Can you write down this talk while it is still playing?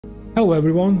Hello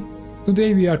everyone,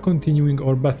 today we are continuing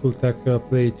our Battletech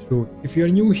playthrough. If you are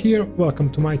new here, welcome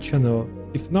to my channel.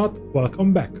 If not,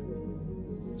 welcome back.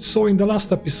 So in the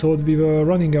last episode we were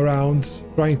running around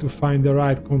trying to find the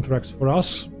right contracts for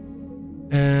us.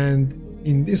 And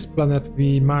in this planet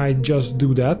we might just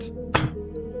do that.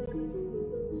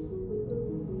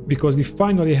 Because we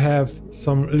finally have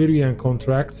some Lyrian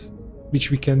contracts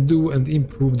which we can do and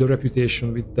improve the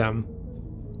reputation with them.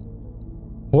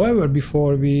 However,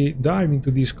 before we dive into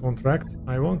these contracts,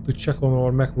 I want to check on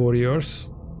our mech warriors,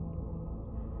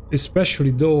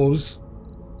 especially those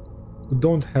who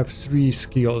don't have 3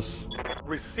 skills.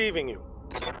 Receiving you.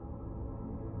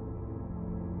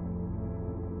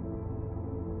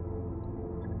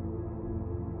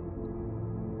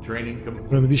 Training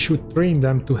complete. And we should train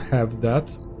them to have that.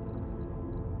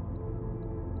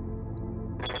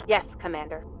 Yes,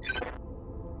 Commander.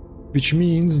 Which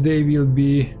means they will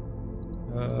be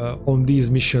on these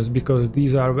missions, because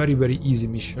these are very easy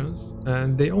missions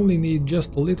and they only need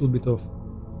just a little bit of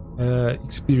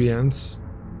experience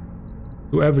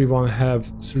to everyone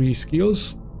have 3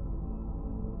 skills,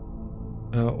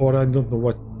 or I don't know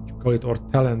what you call it, or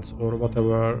talents, or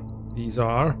whatever these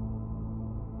are.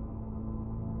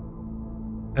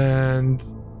 And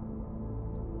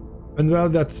well,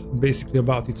 that's basically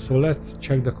about it. So let's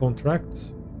check the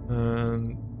contracts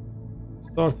and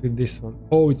start with this one.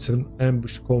 Oh, it's an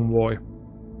ambush convoy.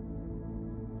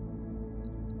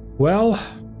 Well,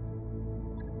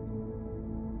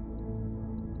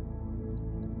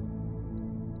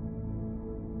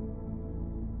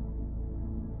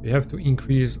 we have to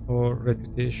increase our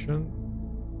reputation.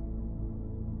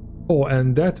 Oh,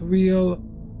 and that will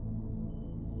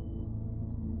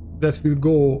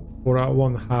go for a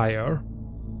 1 higher.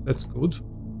 That's good.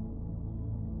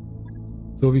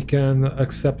 So we can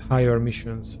accept higher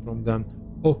missions from them.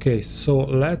 Okay, so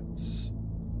let's...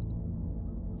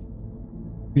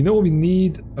 We know we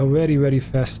need a very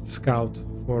fast scout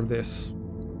for this.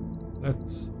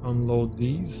 Let's unload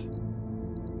these.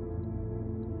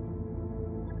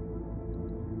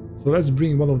 So let's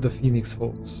bring one of the Phoenix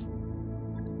Hawks.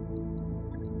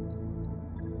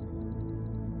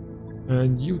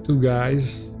 And you two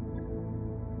guys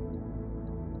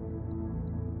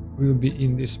will be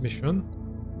in this mission.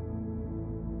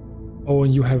 Oh,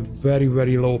 and you have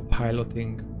very low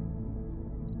piloting.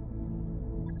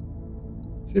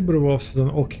 Cyberwolf has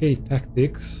an okay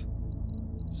tactics,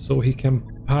 so he can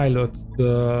pilot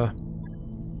the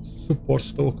support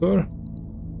stalker.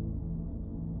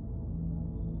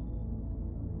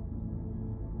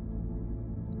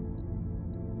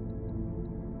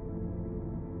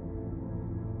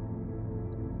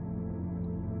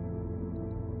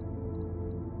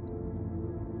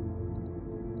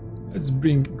 Let's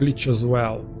bring Glitch as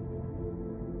well.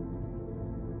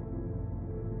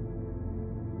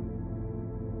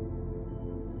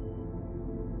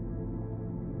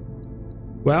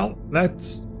 Well,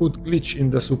 let's put Glitch in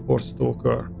the support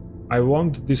stalker. I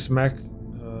want this mech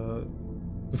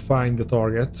to find the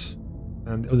targets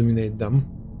and eliminate them.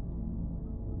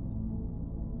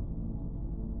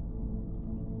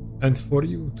 And for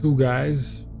you two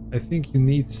guys, I think you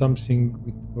need something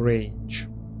with range.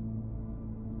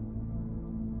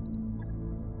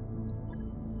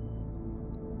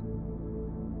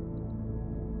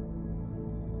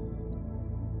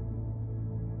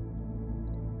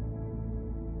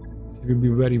 It will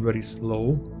be very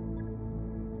slow.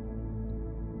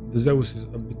 The Zeus is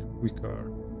a bit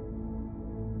quicker.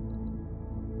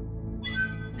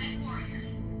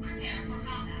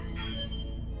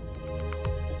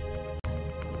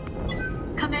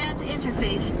 Command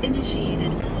interface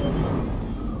initiated.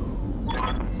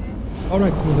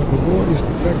 Alright, Commander, the goal is to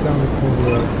track down the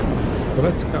convoy. So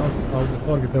let's scout out the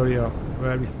target area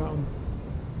where we found...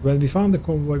 When we found the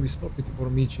convoy, we stop it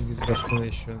from reaching its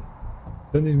destination.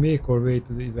 Then we make our way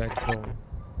to the evac zone.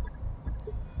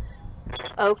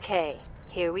 Okay,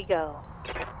 here we go.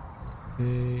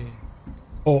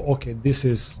 Oh, okay, this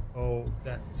is... Oh,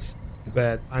 that's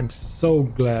bad. I'm so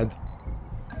glad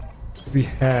we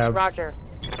have... Roger.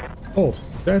 Oh,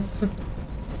 that's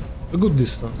a good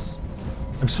distance.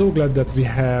 I'm so glad that we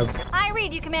have... I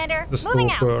read you, Commander. The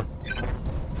Moving out. stalker.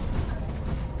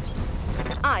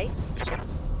 I.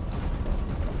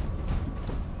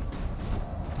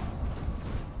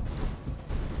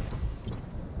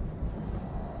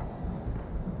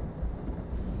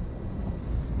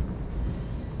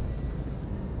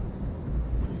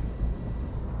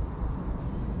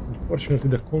 Unfortunately,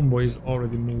 the convoy is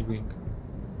already moving.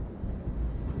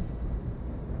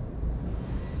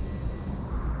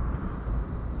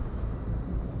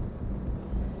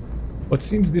 But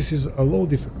since this is a low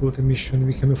difficulty mission,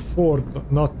 we can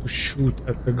afford not to shoot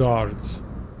at the guards.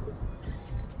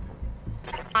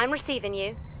 I'm receiving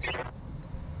you.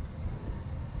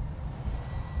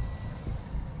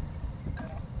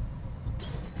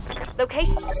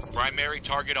 Location. Primary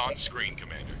target on screen,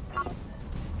 Commander.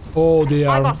 Oh, they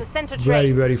I are got a center very,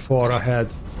 trace. very far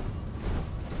ahead.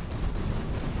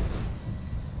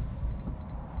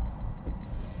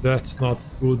 That's not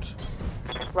good.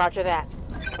 Roger that.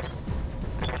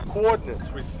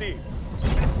 Coordinates received.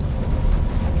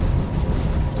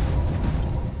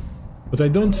 But I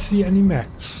don't see any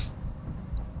mechs.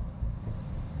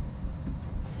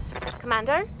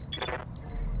 Commander?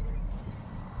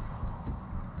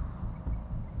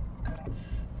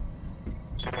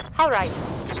 All right.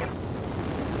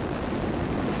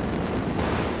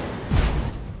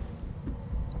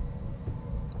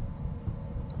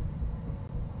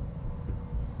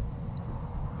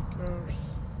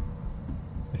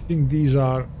 I think these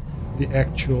are the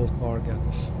actual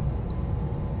targets.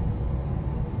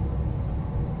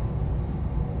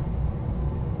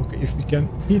 Okay, if we can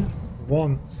hit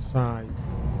one side,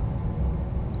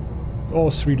 all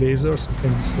three lasers, we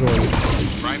can destroy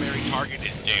it. Primary target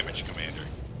is damaged, Commander.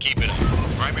 Keep it up.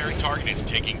 Primary target is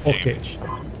taking Okay,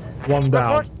 damage. one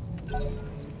down.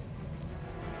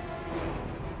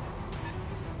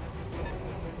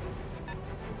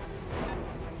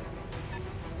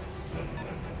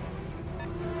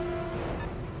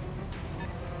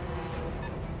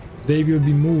 They will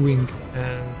be moving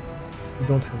and we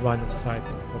don't have line of sight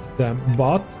of them,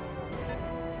 but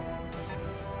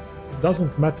it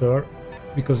doesn't matter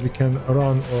because we can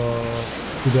run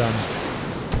to them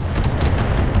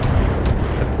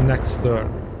at the next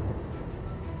turn.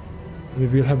 We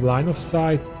will have line of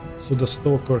sight, so the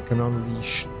Stalker can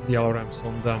unleash the LRMs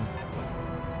on them.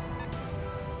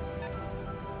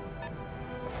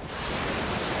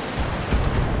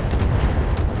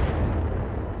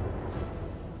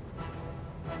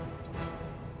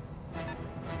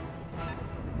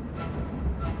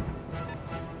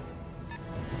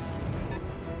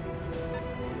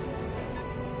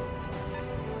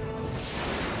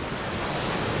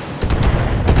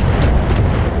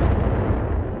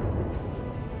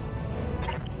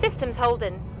 Systems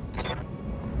holding.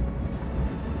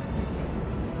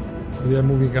 They are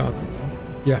moving out.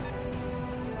 Yeah.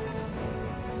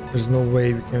 There's no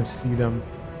way we can see them.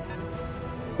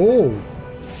 Oh!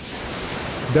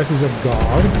 That is a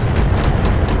guard.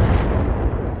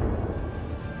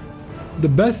 The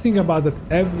bad thing about that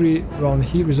everyone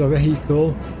here is a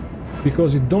vehicle,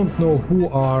 because we don't know who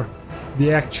are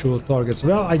the actual targets.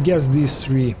 Well, I guess these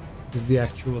three is the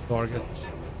actual targets.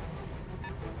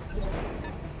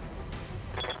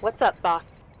 What's up, boss?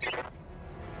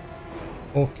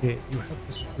 Okay, you have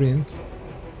to sprint.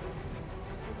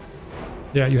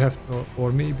 Yeah, you have to,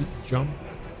 or maybe jump.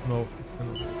 No, you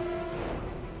cannot.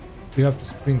 You have to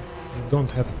sprint. You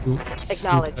don't have to shoot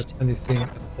Acknowledged. at anything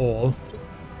at all.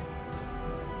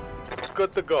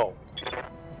 Good to go.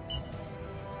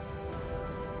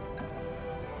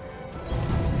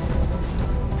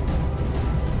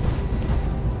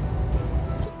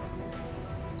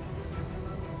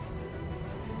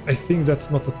 I think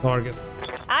that's not a target.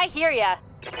 I hear ya.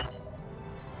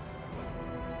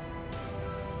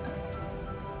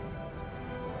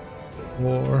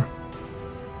 Or...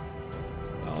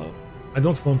 well, I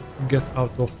don't want to get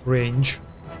out of range.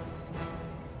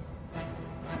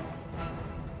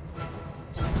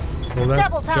 So let's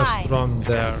Double just time. run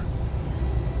there.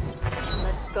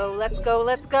 Let's go, let's go,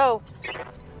 let's go.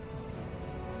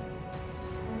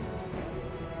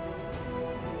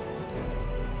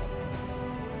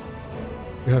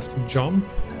 You have to jump.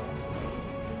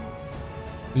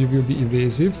 You will be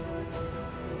evasive.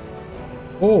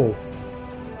 Oh!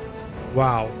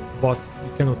 Wow, but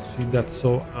you cannot see that,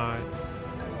 so I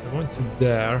want you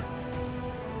there.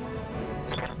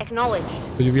 Acknowledged.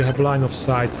 So you will have line of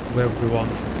sight to everyone.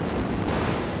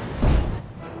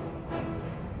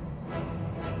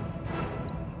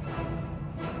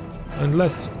 And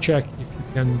let's check if you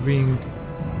can bring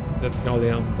that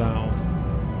galleon down.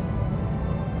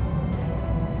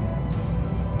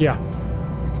 Yeah,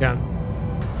 you can.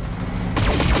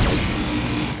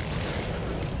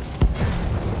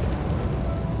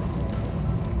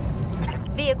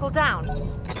 Vehicle down.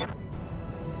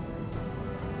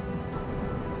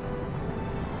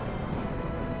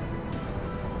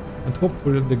 And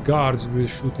hopefully the guards will be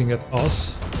shooting at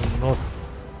us and not...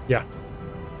 yeah.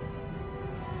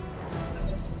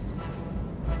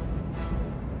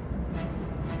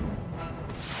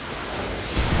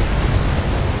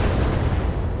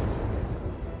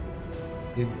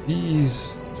 Okay,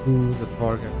 these to the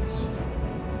targets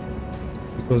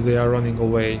because they are running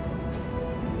away.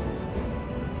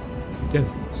 You can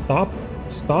stop.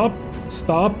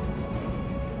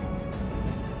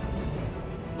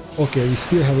 Okay, we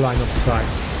still have line of sight.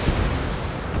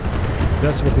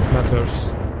 That's what it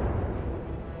matters.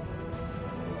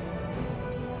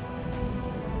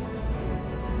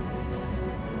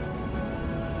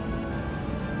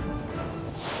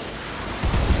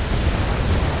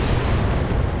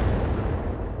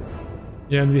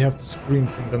 Yeah, and we have to sprint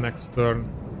in the next turn.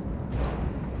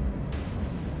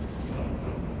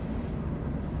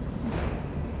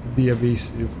 Be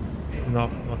evasive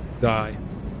enough not to die.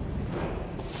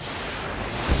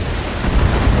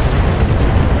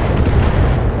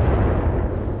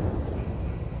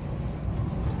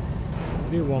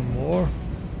 Okay, one more.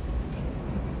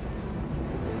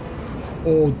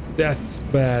 Oh, that's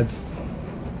bad.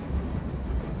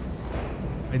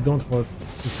 I don't want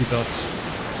to hit us.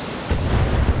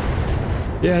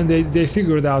 Yeah, and they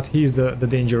figured out he's the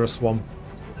dangerous one.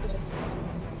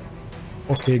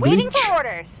 Okay, Waiting glitch. for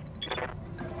orders.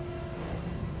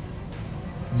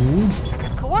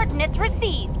 Move. Coordinates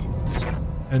received.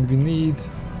 And we need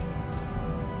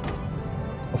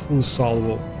a full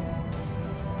salvo.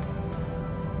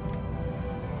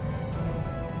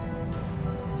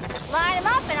 Line them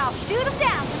up and I'll shoot them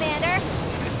down, Commander.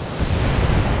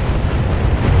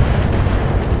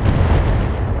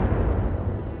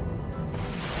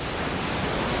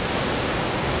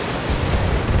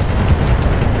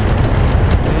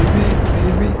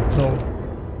 Maybe, no.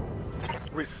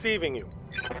 Receiving you.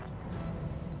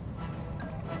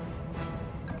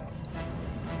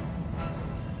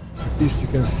 At least you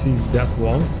can see that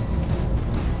one.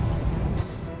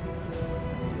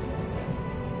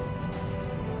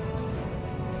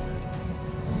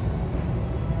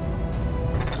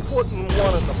 Putting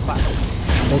one in the back.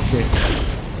 Okay.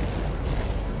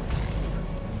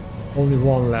 Only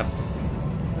one left.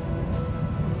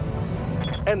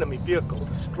 Enemy vehicle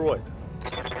destroyed.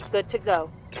 Good to go.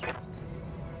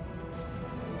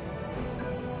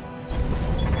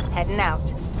 Heading out.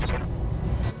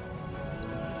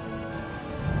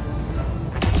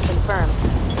 Confirmed.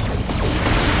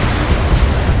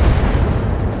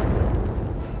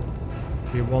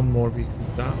 Okay, one more vehicle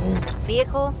down.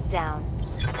 Vehicle down.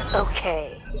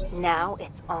 Okay, now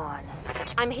it's on.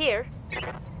 I'm here.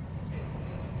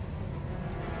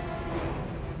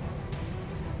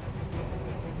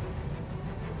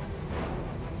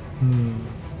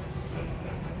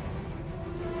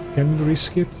 Can we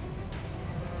risk it?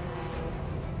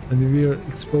 And we will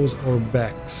expose our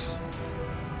backs.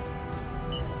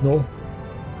 No?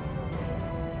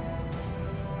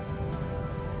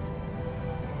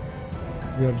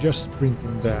 We are just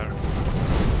sprinting there.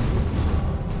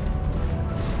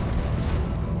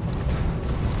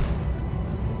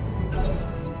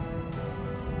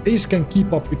 Ace can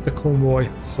keep up with the convoy,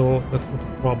 so that's not a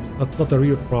problem. Not a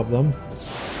real problem.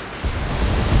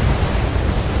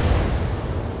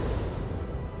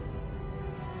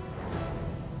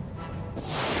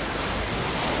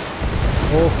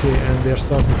 Okay, and they're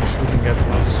starting to shooting at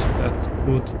us. That's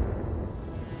good.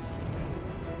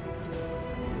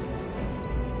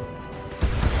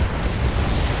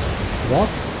 What?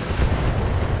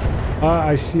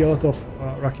 I see a lot of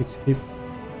rockets hit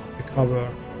the cover.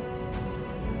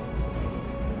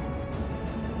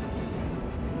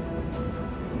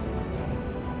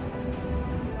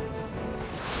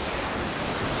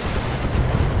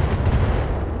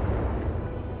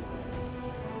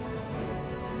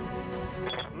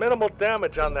 Minimal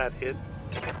damage on that hit.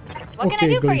 What can I Okay,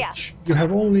 do for you? glitch. You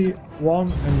have only one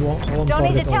Don't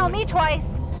target need to tell only. me twice.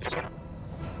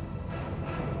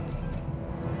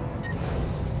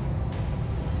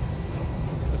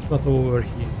 Let's not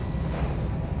overheat.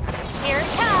 Here it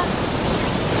comes.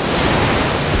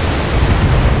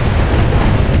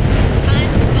 Time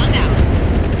to bug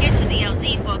out. Get to the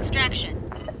LZ for extraction.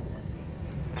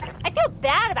 I feel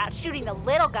bad about shooting the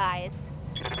little guys.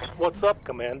 What's up,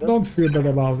 Commander? Don't feel bad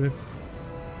about it.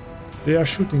 They are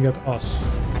shooting at us.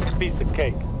 Piece of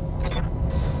cake.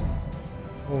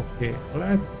 Okay,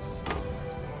 let's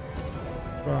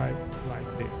try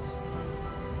like this.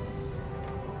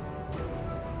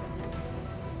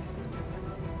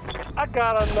 I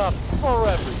got enough for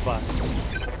everybody.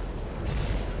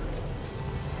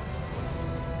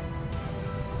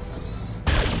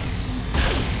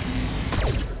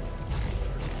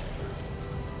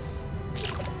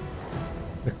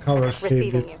 The cover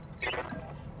saved Receiving it. you.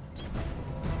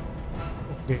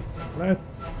 Okay,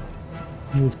 let's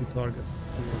multi-target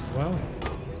as well.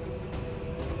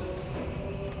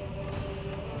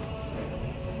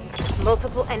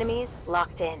 Multiple enemies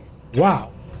locked in.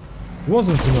 Wow, it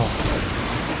wasn't enough.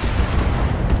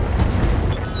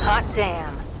 Hot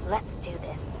damn. Let's do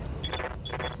this.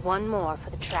 One more for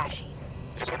the trashies.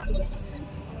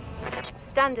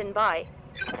 Standing by.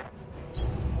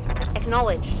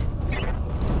 Acknowledged.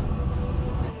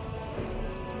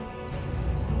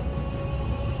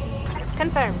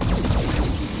 Confirmed.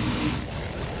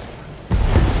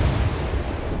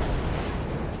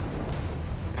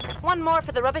 One more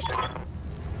for the rubbish.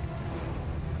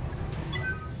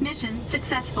 Mission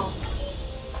successful.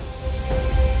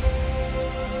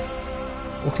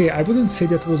 Okay, I wouldn't say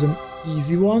that was an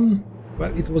easy one.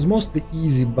 Well, it was mostly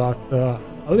easy, but a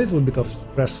little bit of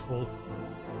stressful.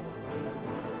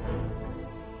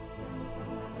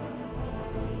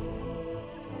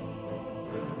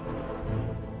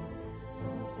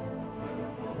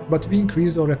 But we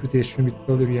increased our reputation with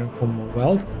the Libyan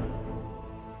Commonwealth.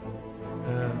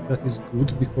 And that is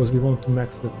good because we want to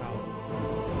max it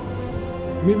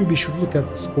out. Maybe we should look at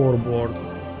the scoreboard.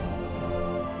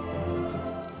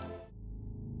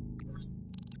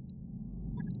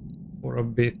 For a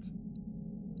bit.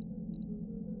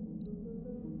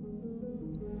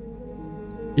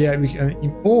 Yeah, we can.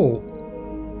 Oh!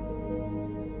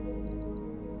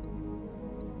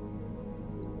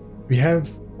 We have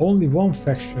only one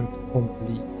faction to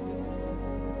complete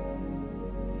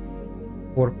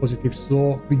for positive,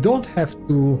 so we don't have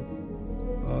to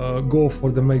go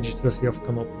for the Magistracy of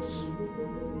Canopus.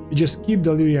 We just keep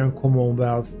the Lyrian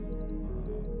Commonwealth.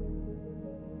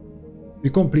 We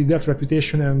complete that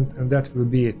reputation and that will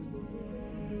be it.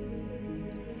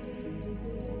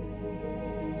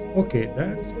 Okay,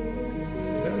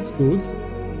 that's good.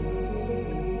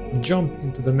 Jump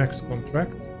into the next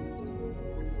contract.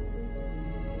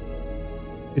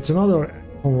 It's another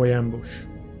convoy ambush.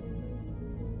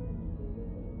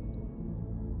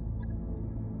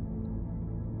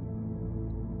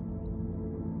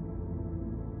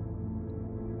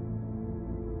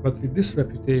 But with this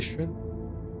reputation,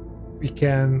 we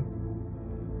can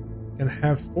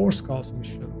have 4 Skulls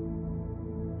mission.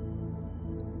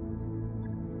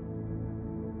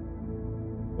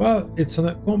 Well, it's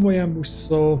a convoy ambush,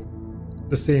 so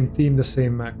the same team, the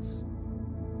same max.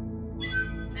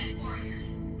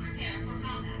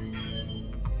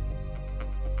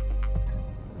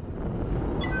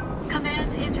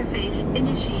 Command interface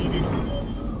initiated.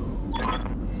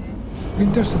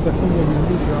 Intercept the convoy will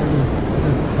need to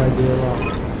identify their route.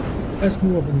 Let's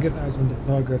move up and get eyes on the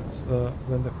targets.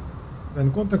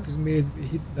 When contact is made, we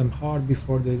hit them hard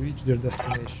before they reach their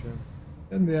destination.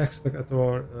 Then we exit at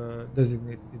our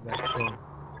designated event zone.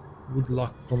 Good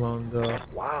luck, Commander.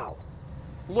 Wow.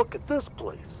 Look at this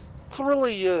place. It's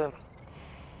really,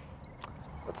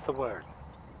 what's the word?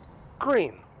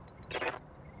 Green.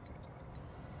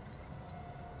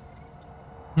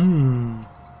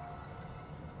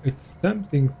 It's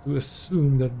tempting to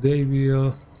assume that they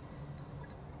will...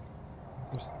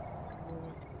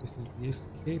 This is the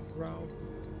escape route.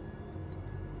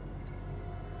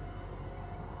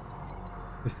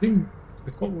 I think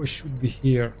the convoy should be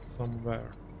here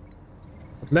somewhere.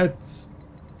 But let's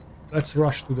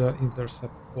rush to the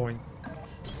intercept point.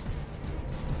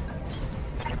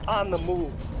 On the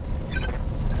move.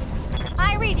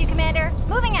 I read you, Commander.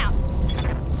 Moving out.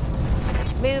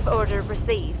 Move order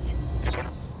received.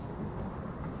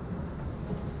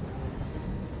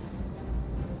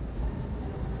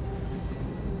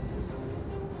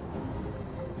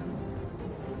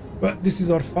 But this is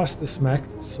our fastest mech,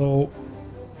 so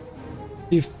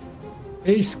if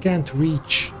Ace can't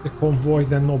reach the convoy,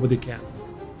 then nobody can.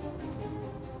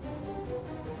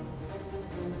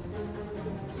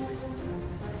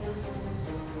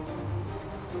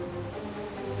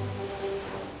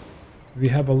 We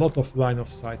have a lot of line of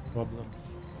sight problems.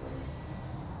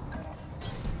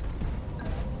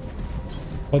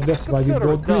 But that's why we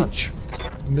brought Glitch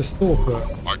in the Stalker.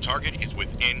 Our target is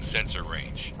within sensor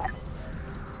range.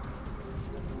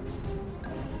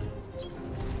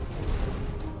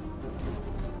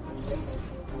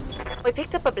 We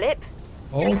picked up a blip.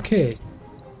 Okay.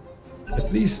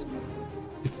 At least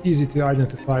it's easy to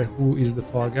identify who is the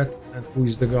target and who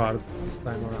is the guard this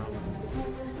time around.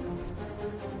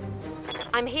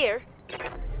 I'm here.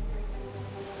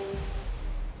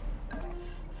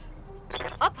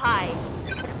 Up high.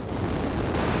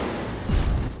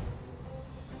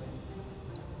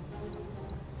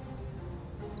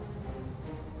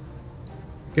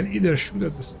 You can either shoot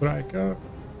at the striker.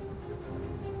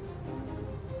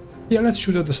 Yeah, let's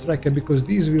shoot at the striker because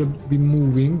these will be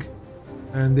moving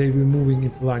and they will be moving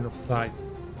into line of sight.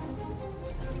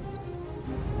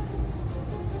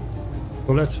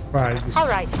 So let's fry this. All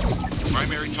right.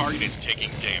 Primary target is taking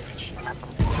damage.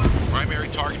 Primary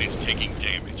target is taking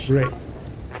damage. Great.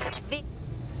 V-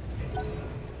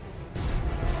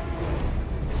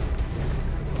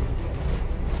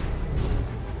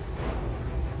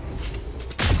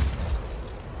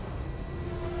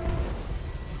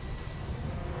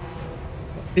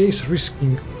 Ace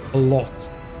risking a lot.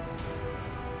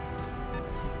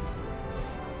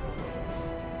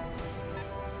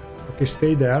 Okay,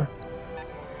 stay there.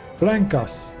 Flank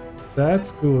us.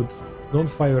 That's good. Don't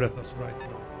fire at us right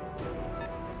now.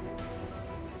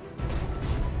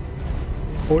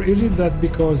 Or is it that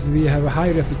because we have a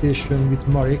high reputation with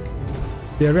Marek,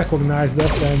 they recognized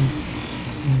us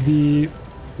and the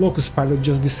Locus pilot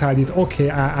just decided, okay,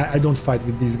 I don't fight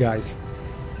with these guys.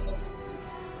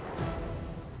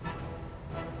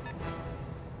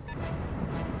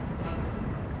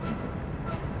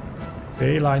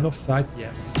 Stay line of sight,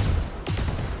 yes.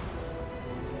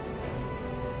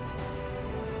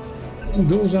 And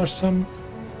those are some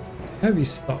heavy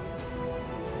stuff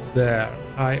there.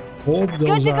 I hope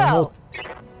those are not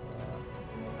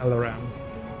LRM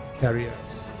carriers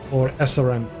or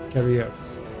SRM carriers.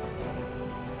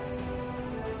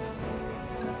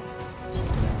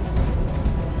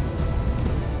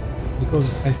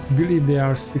 Because I believe they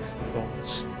are 60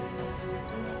 tons.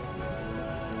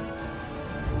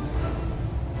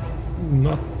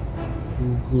 Not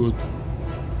too good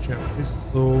chances,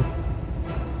 so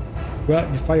well,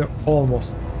 we fire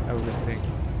almost everything.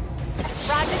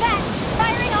 Roger that.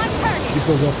 Firing on target.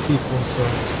 Because of heat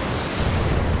concerns.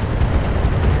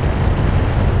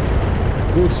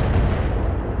 Good.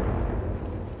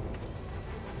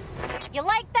 You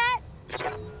like that?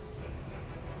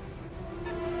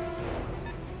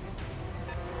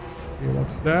 Okay,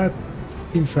 what's that?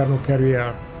 Inferno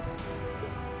carrier.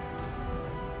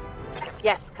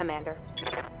 Yes, Commander.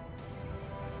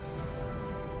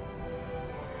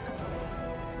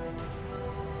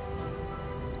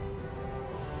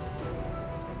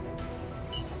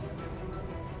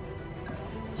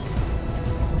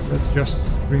 Let's just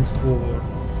sprint forward.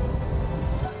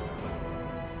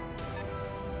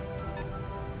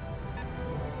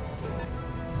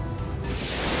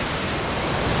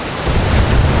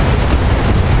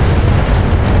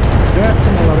 That's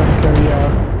an LRM carrier.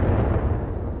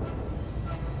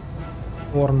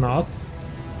 Or not.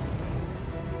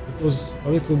 It was a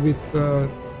little bit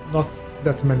not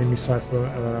that many missiles for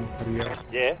LRM carrier.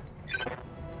 Yeah?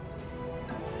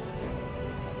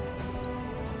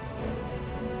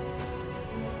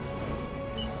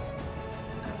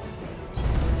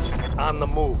 On the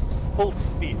move. Full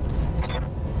speed.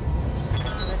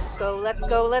 Let's go, let's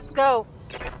go, let's go.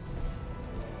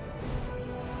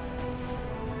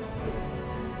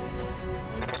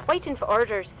 Waiting for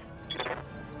orders.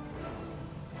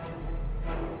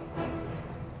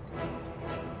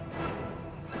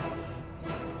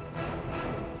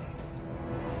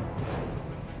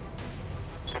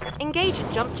 Engage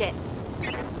jump jet.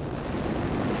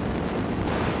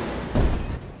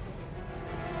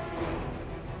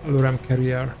 LRM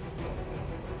carrier.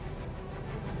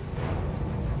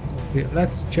 Okay,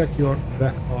 let's check your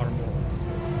back armor.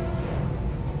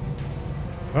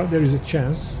 Well, there is a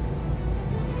chance.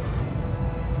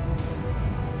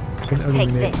 I can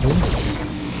eliminate him.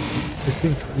 I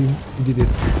think we did it.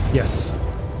 Yes.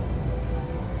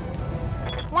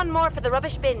 One more for the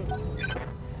rubbish bin.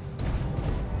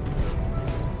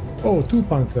 Oh, 2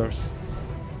 Panthers.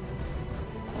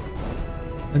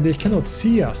 And they cannot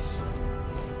see us.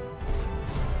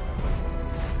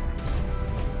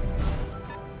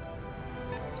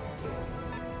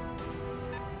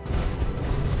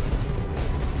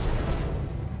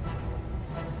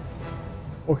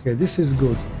 Okay, this is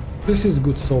good. This is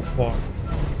good so far.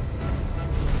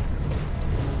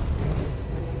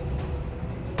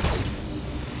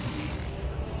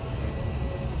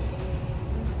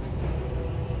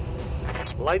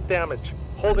 Light damage.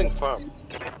 Holding firm.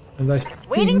 And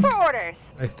Waiting for orders.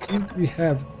 I think we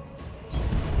have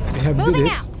did Moving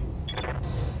it. out.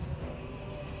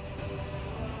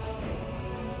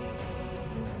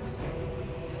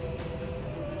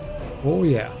 Oh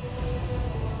yeah.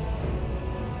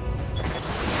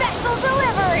 Vessel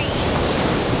delivery.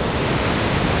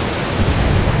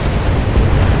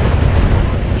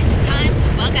 It's time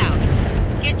to bug out.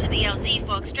 Get to the LZ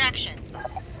for extraction.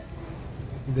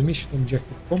 The mission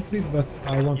objective complete, but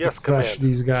I want Yes, to crash Commander.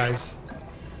 these guys.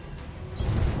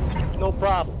 No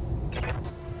problem.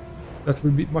 That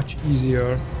will be much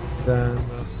easier than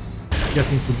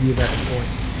getting to the evac point.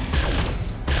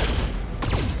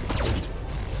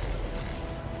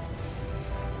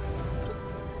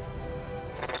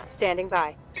 Standing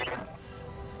by.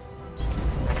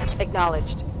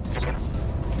 Acknowledged.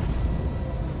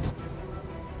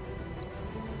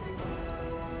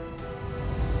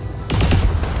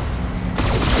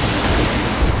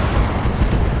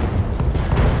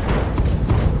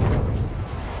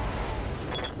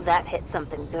 That hit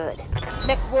something good.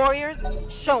 Next warriors,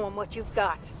 show them what you've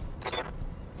got.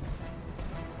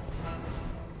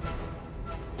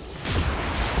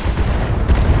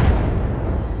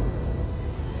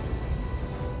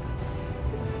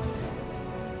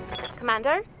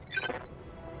 Commander?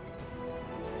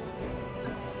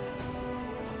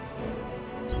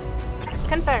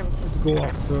 Confirmed. Let's go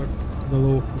after the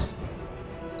locust.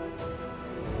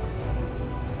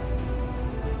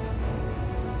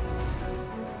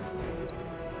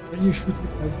 Can you shoot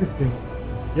with everything?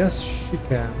 Yes, she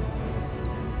can.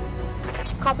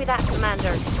 Copy that,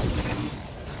 Commander.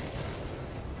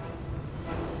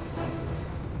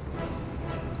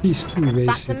 He's too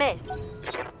That's a evasive. miss.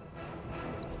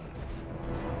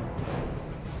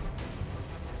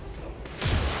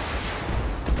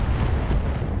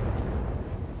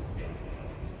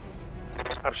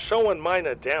 I'm showing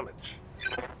minor damage.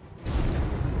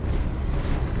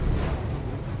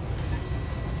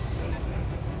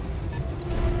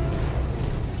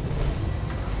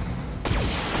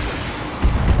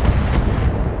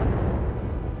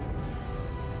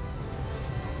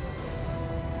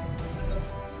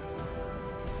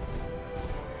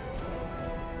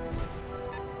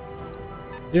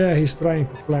 Yeah, he's trying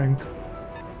to flank.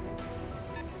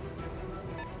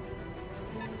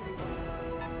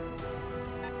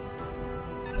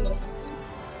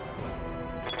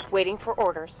 Waiting for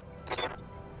orders.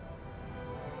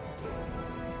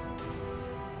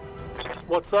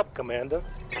 What's up, Commander?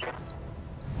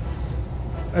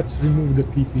 Let's remove the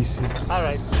PPC.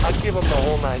 Alright, I'll give him the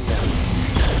whole 9 yards.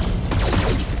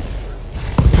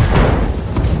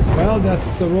 Well,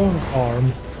 that's the wrong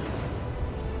arm.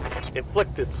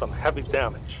 Inflicted some heavy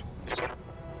damage.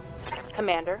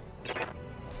 Commander.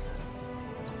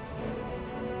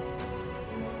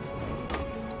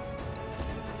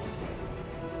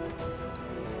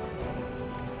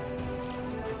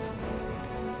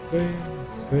 Same.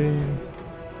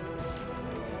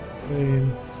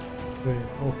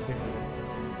 Okay.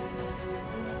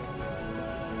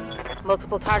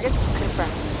 Multiple targets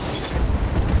confirmed.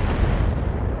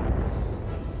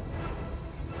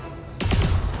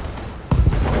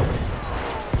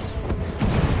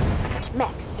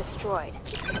 Mech destroyed.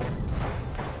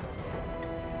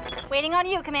 Waiting on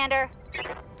you, Commander.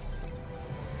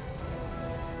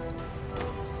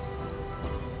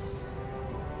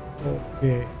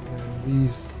 Okay, and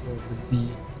these are the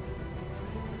B.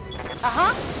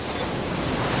 Uh-huh.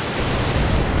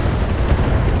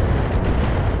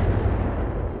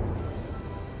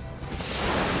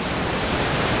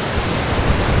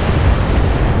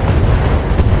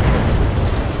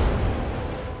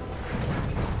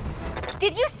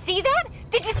 Did you see that?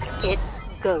 Did you... It's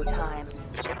go time.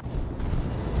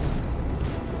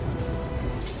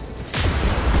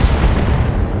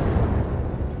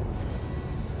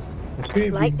 Okay,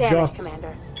 Light we damage, got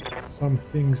Commander. some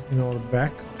things in our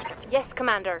back. Yes,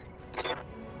 Commander.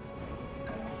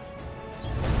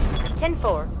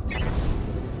 10-4.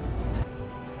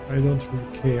 I don't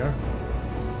really care.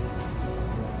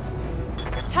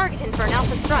 Targeting for an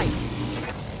alpha strike.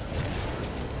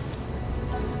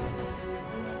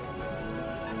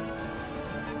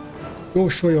 Go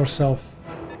show yourself.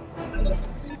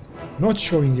 Not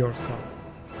showing yourself.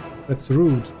 That's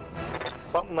rude.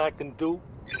 Something I can do?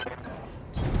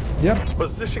 Yep,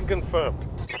 Position confirmed.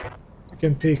 you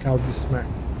can take out this mech.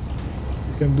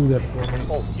 You can do that for me.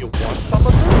 Oh, you want some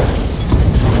of this?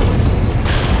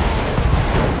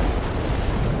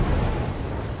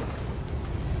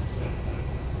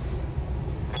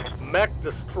 Mech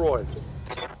destroyed.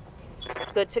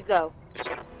 Good to go.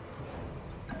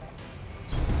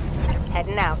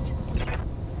 Heading out.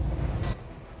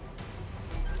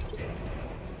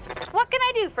 What can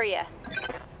I do for you?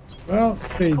 Well,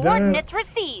 stay there Coordinates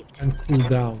received. and cool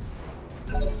down.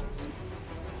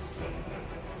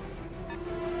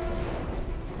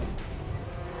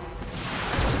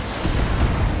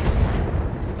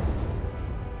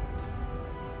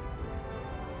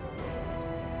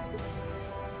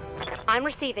 I'm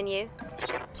receiving you.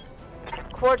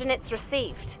 Coordinates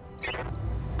received.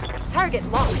 Target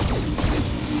locked.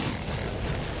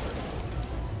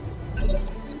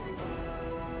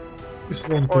 This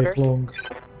won't Orders. take long.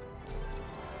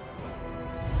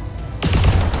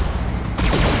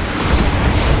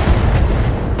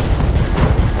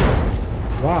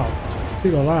 Wow,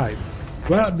 still alive.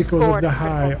 Well, because of the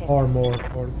high armor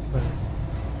or defense.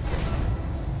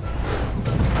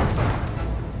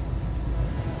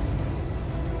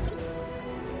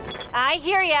 I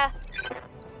hear ya.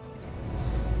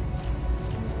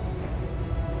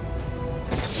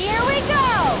 Here we go!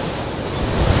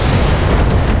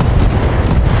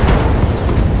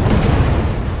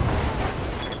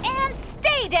 And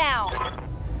stay down!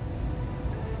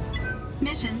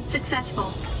 Mission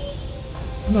successful.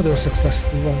 Another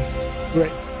successful one.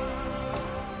 Great.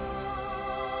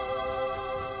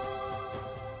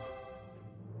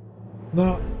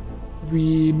 Now,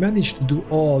 we managed to do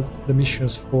all the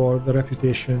missions for the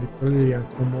Reputation, Victoria and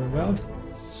Commonwealth,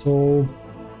 so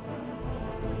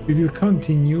we will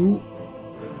continue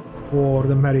for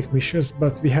the Merrick missions,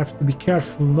 but we have to be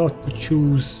careful not to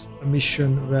choose a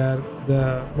mission where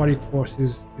the Merrick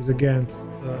forces is against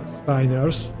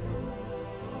Steiners,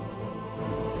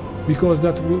 because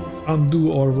that will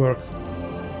undo our work.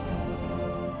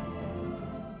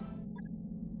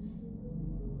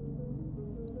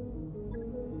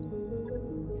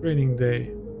 Training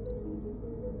day.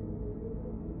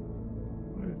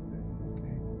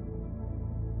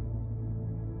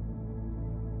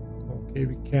 Okay,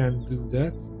 we can do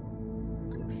that.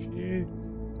 Negotiate.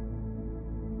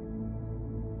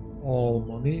 All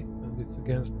money, and it's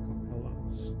against the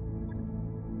Capellans.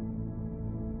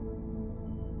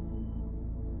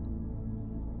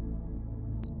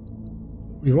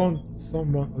 We want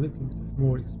someone a little bit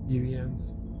more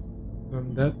experienced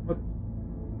than that, but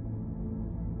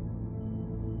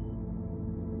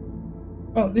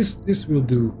well, this will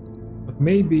do. But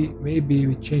maybe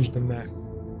we change the mech,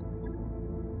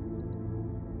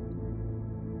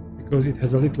 because it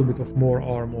has a little bit of more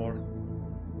armor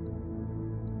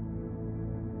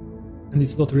and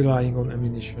it's not relying on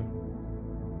ammunition.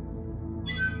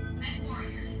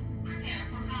 Warriors, prepare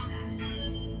for combat.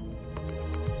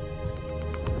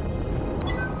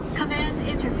 Command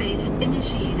interface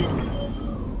initiated.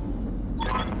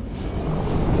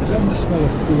 I love the smell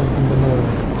of coolant in the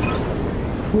morning.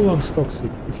 Coolant's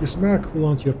toxic. If you smell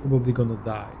coolant, you're probably gonna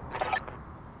die.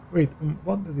 Wait,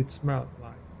 what does it smell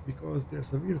like? Because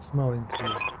there's a weird smell in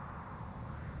here.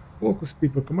 Focus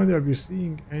people, Commander, we're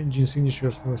seeing engine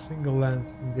signatures from a single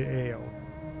lens in the AO.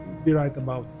 We'll be right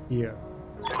about here.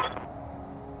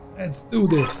 Let's do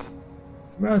this.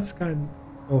 It smells kind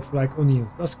of like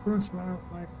onions. Does coolant smell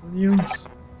like onions?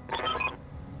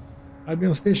 I'll be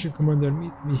on station, Commander.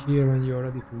 Meet me here when you're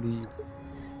ready to leave.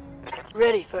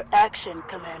 Ready for action,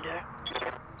 Commander.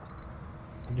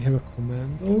 We have a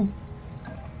commando.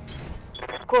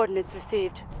 Coordinates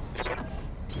received.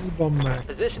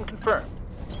 Position confirmed.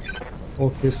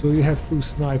 Okay, so you have two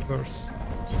snipers.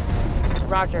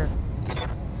 Roger.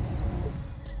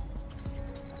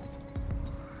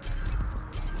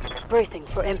 Bracing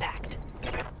for impact.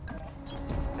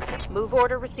 Move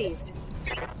order received.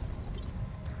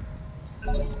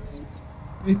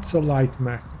 It's a light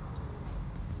mech.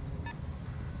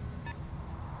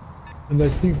 And I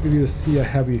think we will see a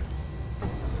heavy.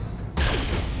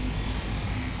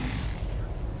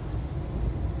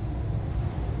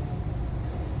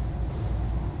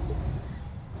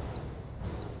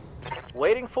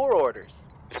 Waiting for orders.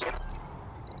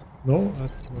 No,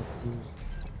 that's not use.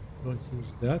 Don't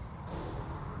use that.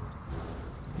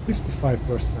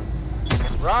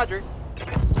 55%. Roger.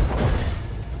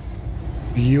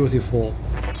 Beautiful.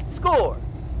 Score.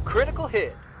 Critical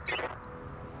hit.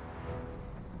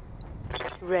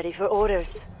 Ready for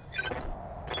orders.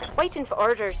 Waiting for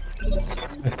orders.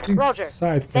 I think Roger.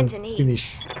 side can Sent an E.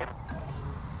 finish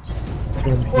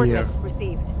from here. Coordinates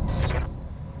received.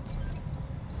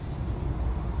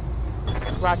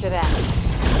 Roger that.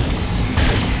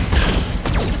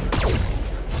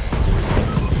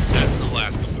 That's the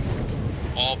last of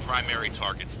them. All primary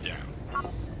targets down.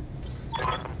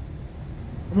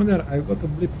 Commander, I've got a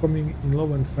blip coming in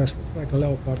low and fast. Looks like a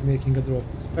leopard making a drop.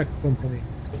 Expect company.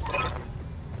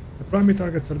 The primary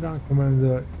targets are down,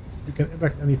 Commander. You can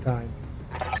evac anytime.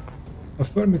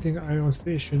 Affirmative, I'm on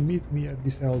station. Meet me at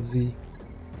this LZ.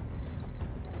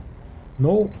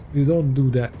 No, you don't do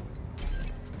that.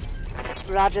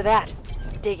 Roger that.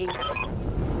 Digging.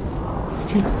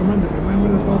 Shit, Commander, remember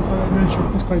that I mentioned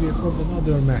hostile of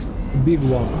another mech. A big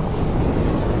one.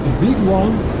 A big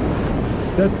one?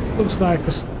 That looks like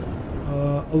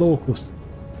a locust.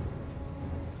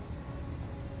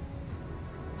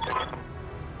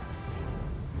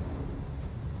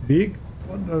 Big?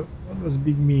 What does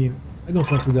big mean? I don't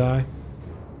want to die.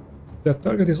 The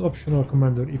target is optional,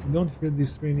 Commander. If you don't feel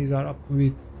these trainees are up to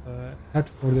it, head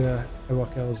for the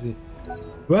evac LZ.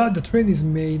 Well, the train is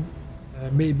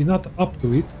maybe not up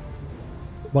to it,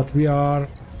 but we are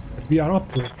up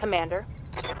to it. Commander.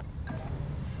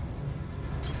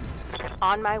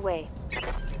 On my way.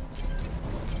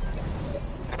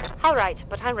 All right,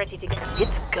 but I'm ready to get...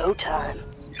 It's go time.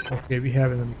 Okay, we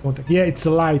have enemy contact. Yeah, it's a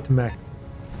light mech.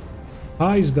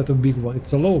 How is that a big one?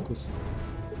 It's a locust.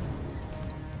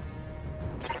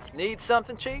 Need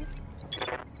something, Chief?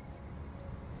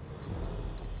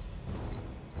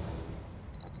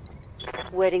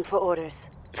 Waiting for orders.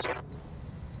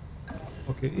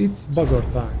 Okay, it's bugger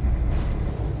time.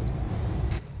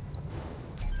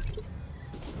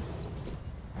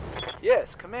 Yes,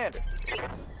 Commander.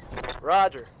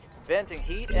 Roger. Venting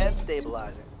heat and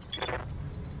stabilizing.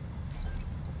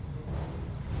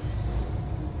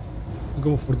 Let's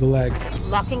go for the leg.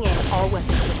 Locking in all weapon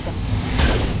systems.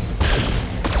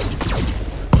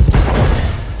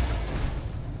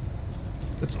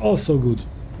 That's also good.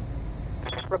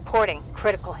 Reporting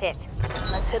critical hit.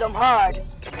 Let's hit them hard.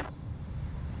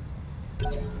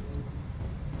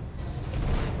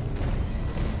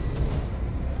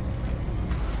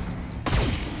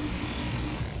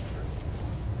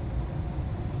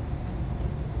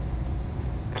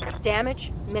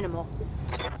 Damage minimal.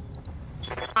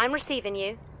 I'm receiving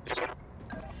you.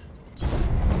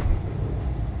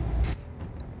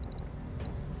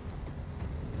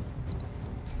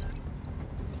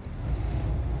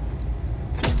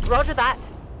 Roger that.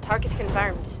 Target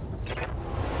confirmed.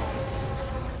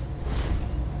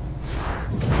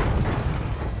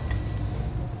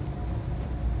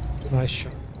 Nice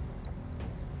shot.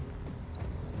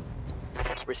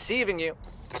 Receiving you.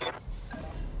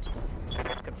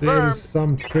 There Confirmed. is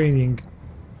some training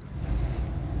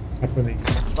happening.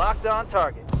 Locked on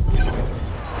target.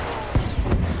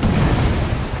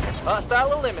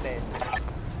 Hostile eliminated.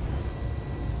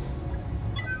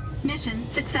 Mission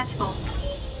successful.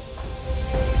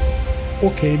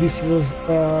 Okay, this was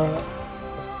a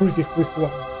pretty quick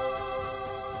one.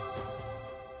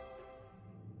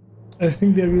 I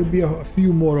think there will be a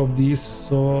few more of these,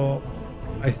 so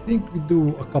I think we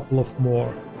do a couple of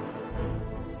more.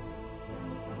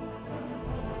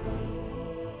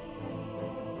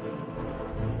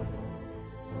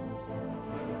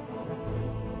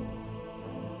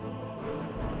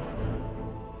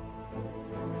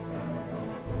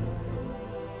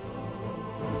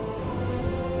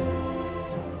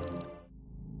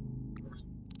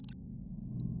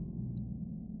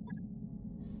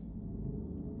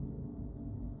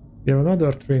 We have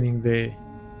another training day.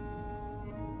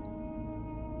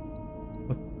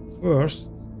 But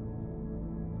first,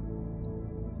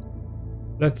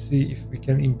 let's see if we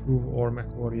can improve our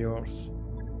mech warriors.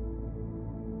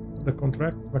 The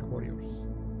contract mech warriors.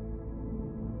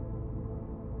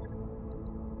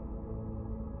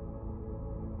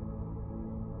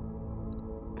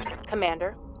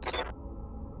 Commander.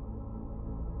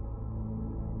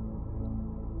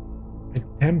 I'm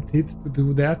tempted to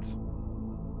do that.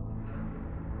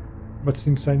 But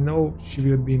since I know she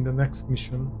will be in the next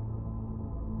mission,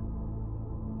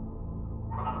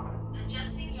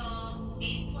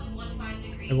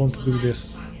 I want to do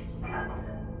this.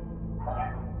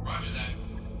 Roger that.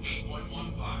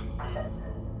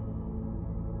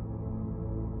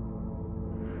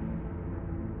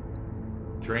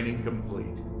 8.15. Training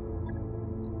complete.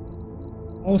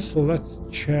 Also, let's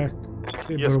check.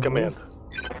 Yes, Commander.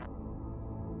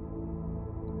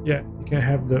 Yeah, you can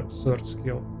have the third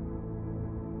skill.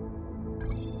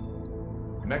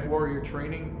 Mech warrior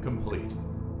training complete.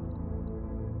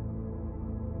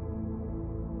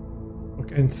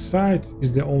 Okay, and Sight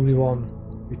is the only one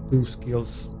with 2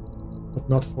 skills, but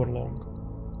not for long.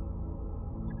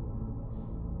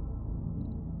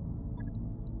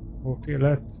 Okay,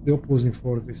 let's the opposing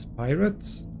force is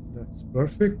pirates. That's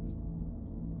perfect.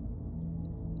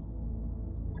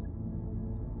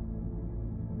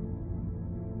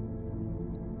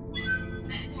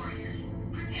 Mech warriors,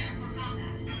 prepare for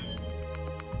combat.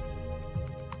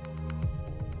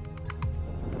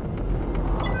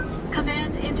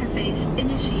 Command interface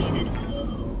initiated.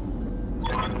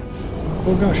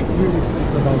 Oh gosh, I'm really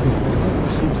excited about this. I hope we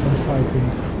see some fighting.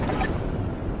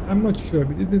 I'm not sure,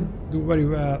 we didn't do very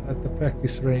well at the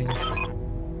practice range.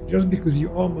 Just because you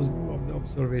almost blew up the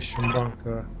observation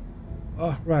bunker.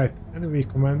 Ah, right. Anyway,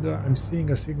 Commander, I'm seeing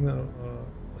a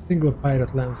single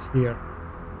pirate lance here.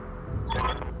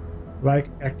 Like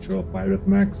actual pirate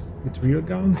mechs with real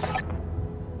guns.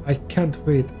 I can't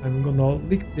wait. I'm gonna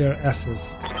lick their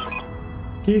asses.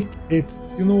 Kick, it's...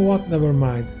 You know what? Never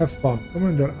mind. Have fun.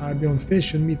 Commander, I'll be on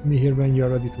station. Meet me here when you're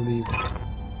ready to leave.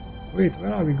 Wait,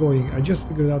 where are we going? I just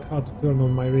figured out how to turn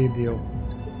on my radio.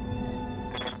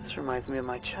 This reminds me of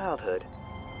my childhood.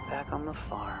 Back on the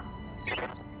farm.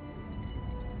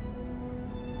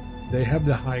 They have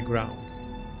the high ground.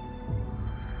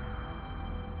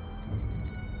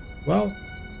 Well,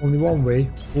 only one way,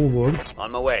 forward.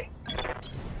 On my way.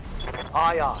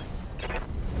 Aye, aye.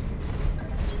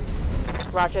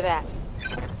 Roger that.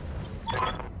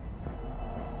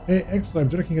 Hey, extra, I'm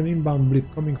tracking an inbound blip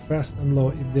coming fast and low.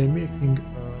 If they're making,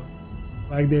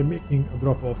 like they're making a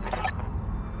drop off.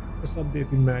 Just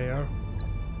updated Mayor.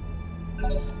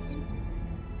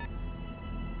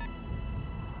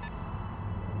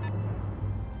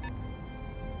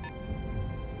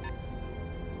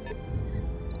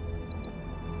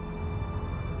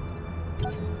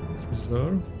 Let's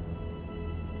reserve.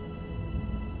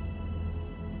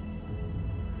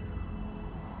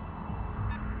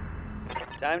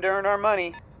 Time to earn our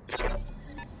money.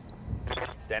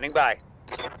 Standing by.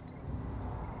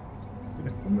 The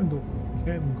commando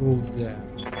can go there.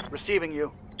 Receiving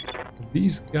you.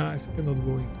 These guys cannot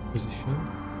go into position.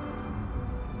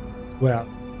 Well,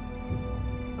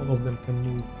 one of them can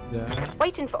move there,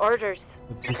 Waiting for orders.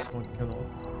 but this one cannot.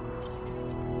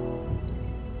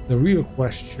 The real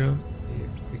question is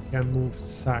if we can move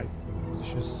sides into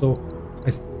position. So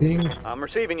I think I'm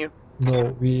receiving you.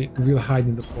 no, we will hide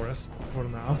in the forest for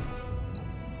now.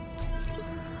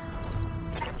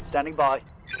 Standing by.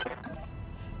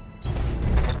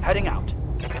 Heading out.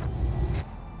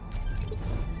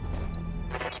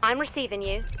 I'm receiving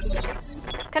you.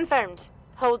 Confirmed.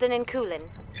 Holding and cooling.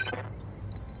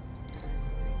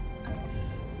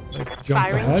 Let's jump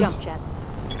Firing ahead. jump jets.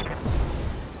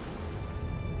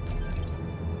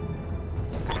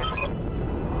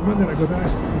 Commander, I got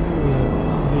eyes on the middle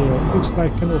there. Looks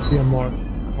like canopy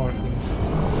markings.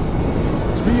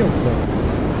 3 of them.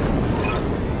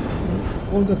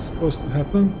 Was that supposed to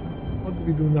happen? What do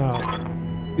we do now?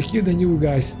 We kill the new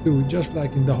guys too, just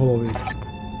like in the Hollow Age.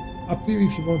 Up to you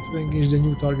if you want to engage the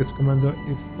new targets, Commander.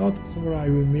 If not, Samurai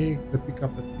will make the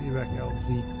pickup at Payback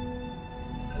LZ.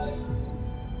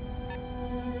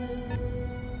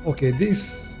 Okay,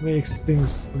 this makes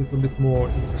things a little bit more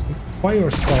interesting. Fire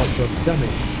starter damage.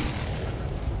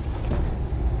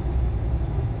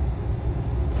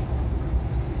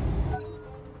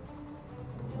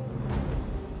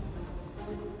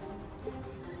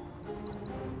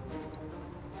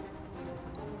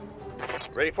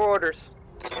 Ready for orders.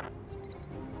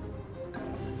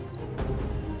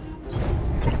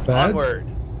 Bad. Onward.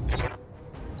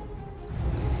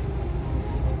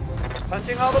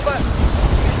 Punching all the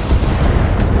buttons.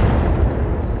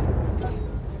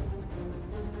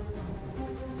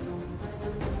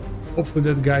 Hopefully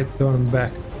that guy turned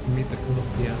back to meet the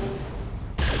Canadians.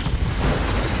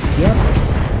 Yep.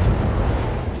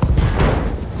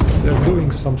 They're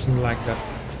doing something like that.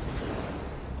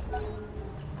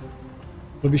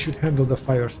 So we should handle the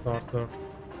fire starter.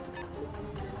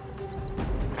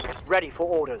 Ready for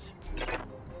orders.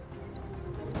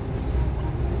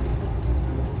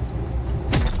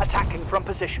 Attacking from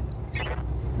position.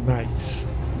 Nice.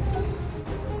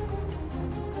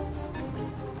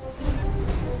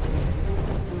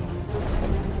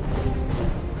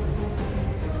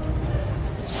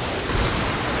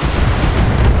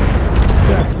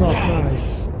 That's not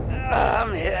nice.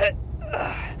 I'm hit.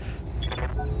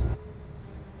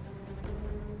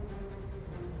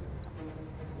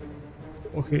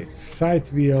 Okay,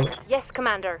 sight wheel Yes,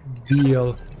 Commander.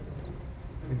 deal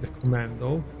with the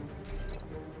commando.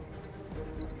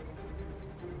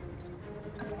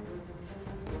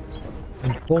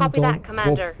 And Copy that, Ponton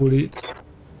Commander. hopefully.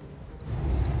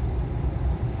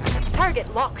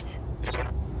 Target locked.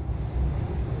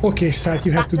 Okay, sight,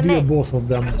 you have to That's a deal miss. both of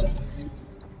them.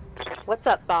 What's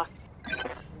up, boss?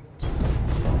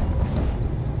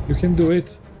 You can do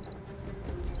it.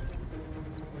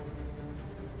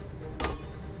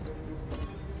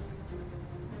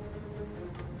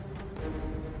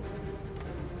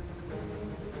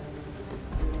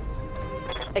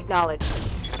 Acknowledged.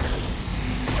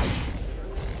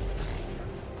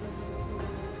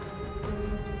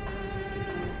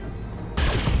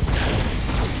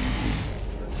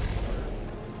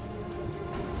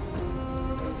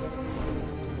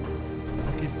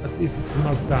 Okay, at least it's a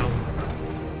knockdown.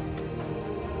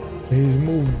 He's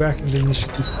moved back in the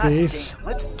initiative phase.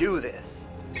 Let's do this.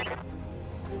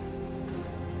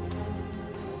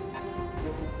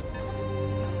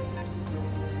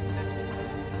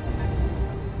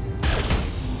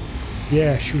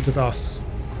 Yeah, shoot at us.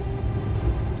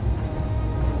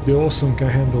 The Awesome can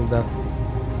handle that.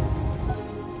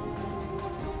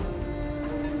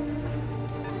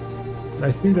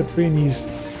 I think the trainees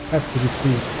have to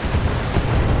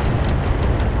retreat.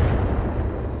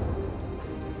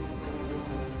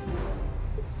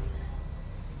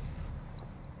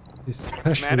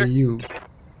 Especially Commander? you.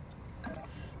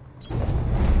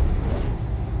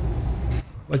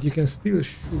 But you can still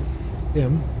shoot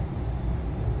him.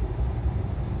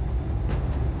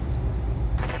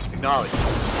 Acknowledge.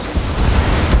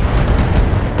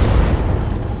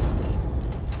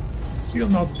 Still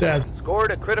not dead.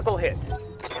 Scored a critical hit.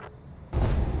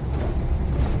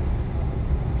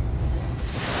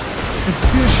 It's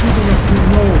still shooting at him.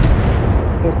 No.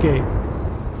 Okay.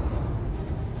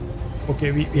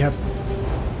 Okay, we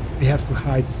have to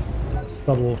hide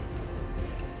stubble.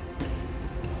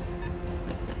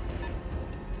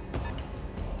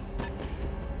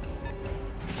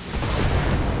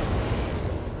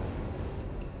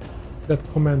 That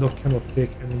commando cannot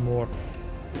take anymore.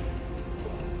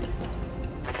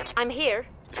 I'm here.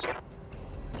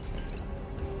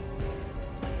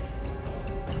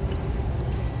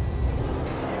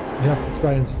 We have to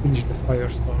try and finish the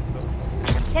firestorm though.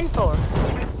 10-4.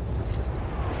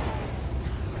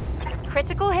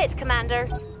 Critical hit, Commander.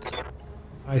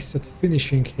 I said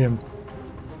finishing him.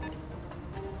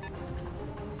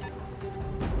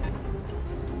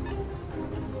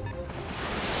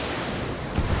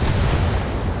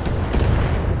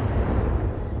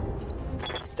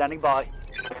 Standing by.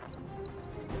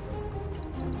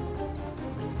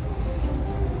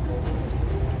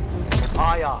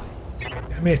 Aye, aye.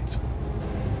 Damn it.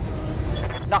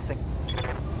 Nothing.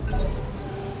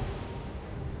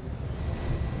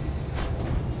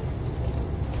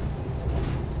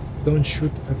 Don't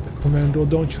shoot at the commando.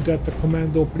 Don't shoot at the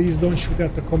commando. Please don't shoot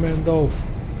at the commando.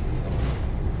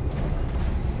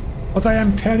 But I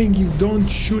am telling you, don't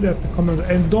shoot at the commando.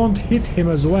 And don't hit him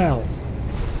as well.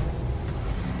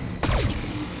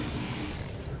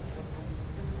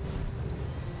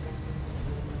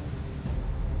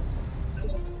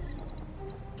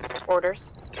 Orders.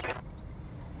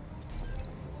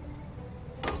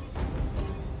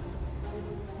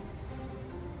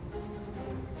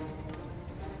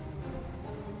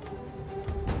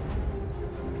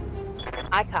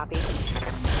 I copy.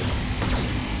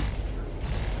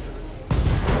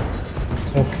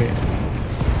 Okay.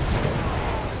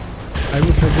 I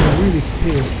would have been really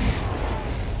pissed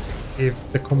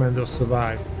if the commando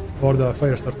survived. Or the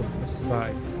firestarter would have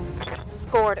survived.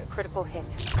 Scored a critical hit.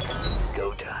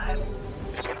 Go time.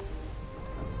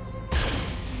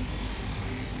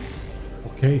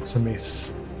 Okay, it's a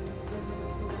miss.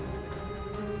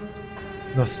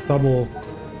 Now stubble,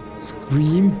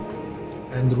 scream,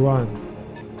 and run.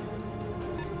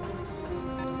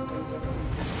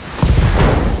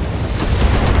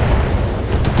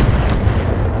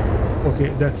 Okay,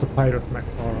 that's a pirate mech,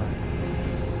 alright.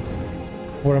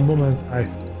 For a moment I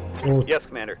thought Yes,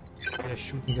 Commander. they're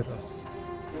shooting at us.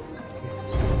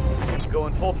 Okay.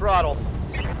 Going full throttle.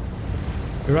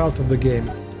 You're out of the game.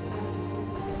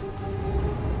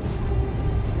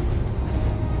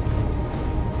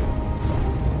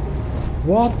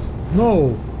 What?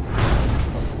 No!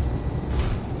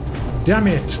 Damn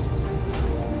it!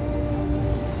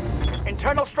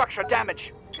 Internal structure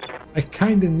damage. I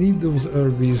kinda need those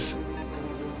herbies.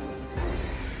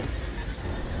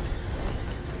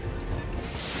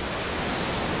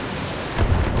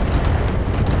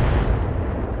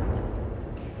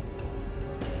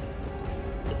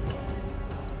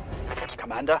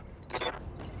 Commander.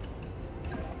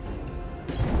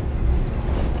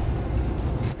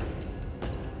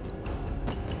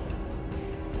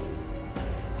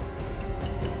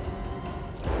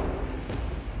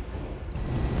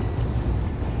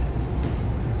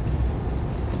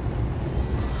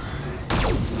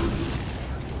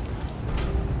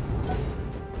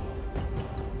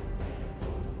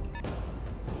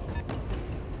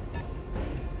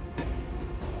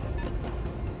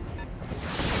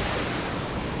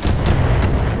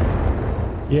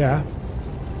 Yeah.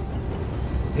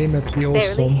 Aim at the Barely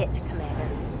awesome. hit,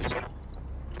 Commander.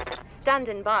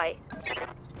 Standing by.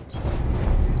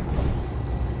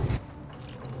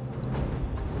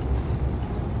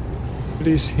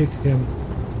 Please hit him.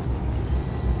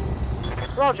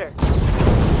 Roger.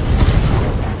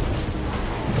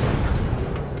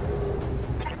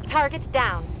 Target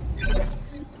down.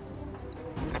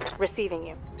 Receiving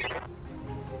you.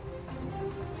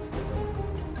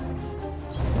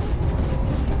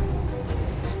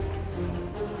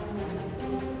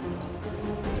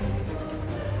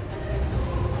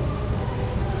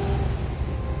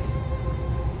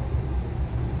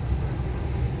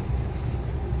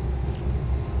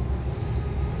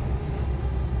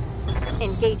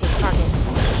 Engaging target.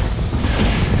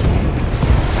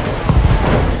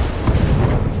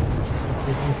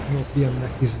 The PM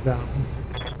mech is down.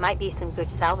 Might be some good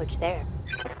salvage there.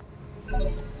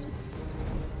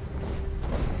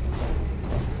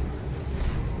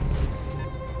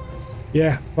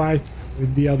 Yeah, fight.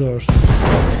 with the others.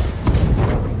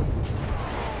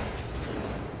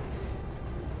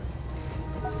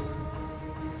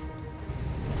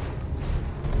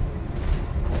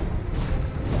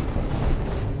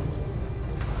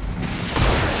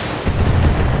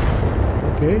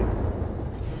 Okay. You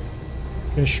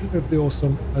can shoot at the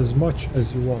awesome as much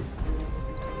as you want.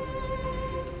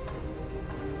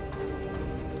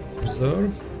 Let's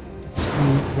reserve.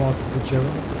 See what the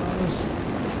Javelin does.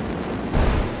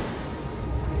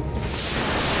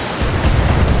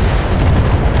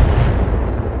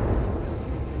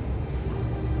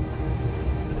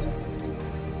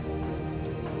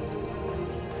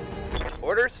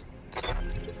 Orders?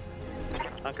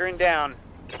 Hunkering down.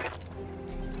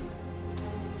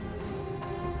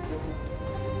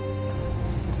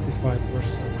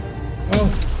 Oh.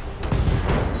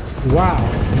 Wow,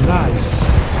 nice.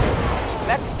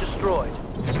 Mech destroyed.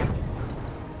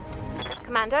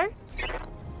 Commander?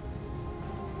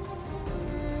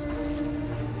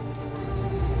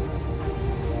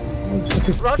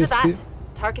 Roger that.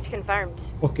 Target confirmed.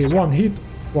 Okay, one hit,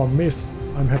 one miss.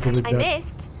 I'm happy with I that.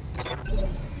 missed.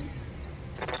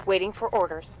 Waiting for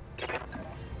orders.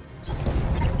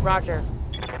 Roger.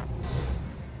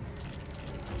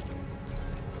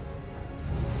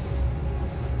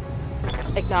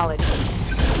 Acknowledged.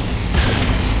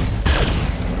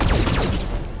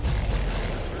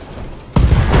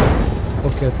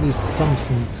 Okay, at least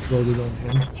something exploded on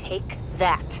him. Take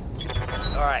that.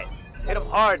 Alright, hit him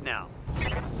hard now.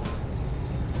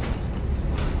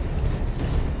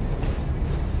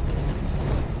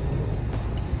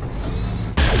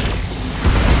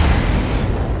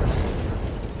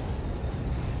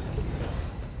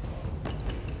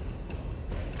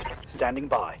 Standing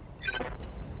by.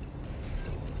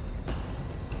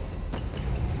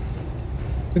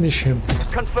 Finish him.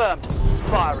 Confirmed.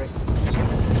 Firing.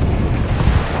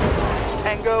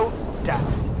 Tango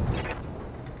down.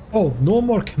 Oh, no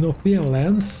more canopy and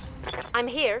lens? I'm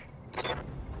here.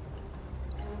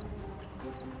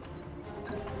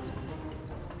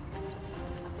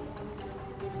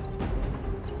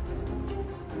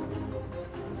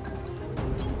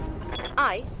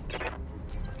 I.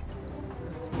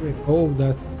 That's great. Oh,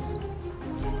 that's...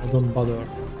 I don't bother.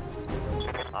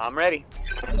 I'm ready.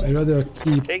 I rather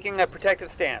keep... Taking a protective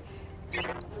stance.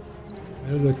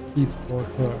 I rather keep for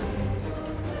her.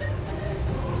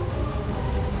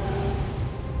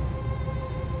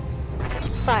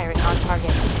 Firing on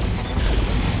target.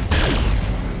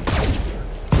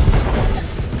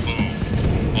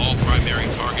 Boom. All primary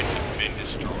targets have been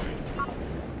destroyed.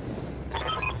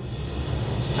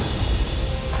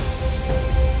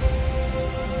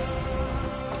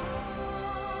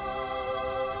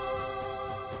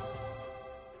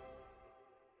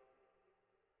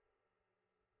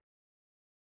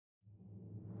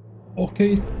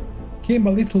 Okay, it came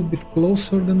a little bit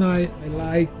closer than I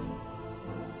liked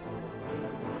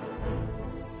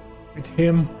with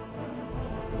him,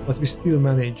 but we still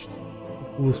managed to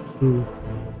pull through.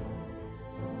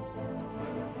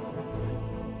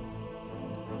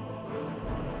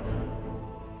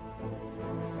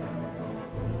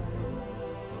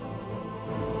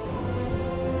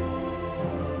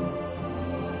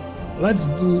 Let's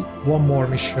do one more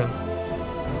mission.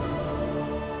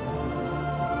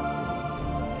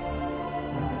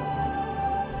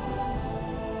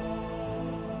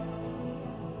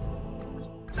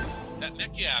 That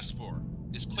mech you asked for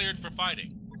is cleared for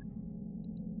fighting.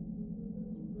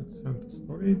 Let's send to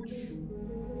storage.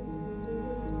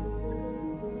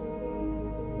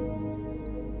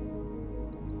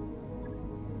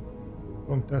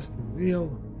 Contested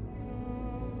wheel.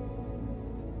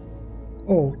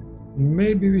 Oh,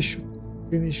 maybe we should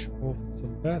finish off the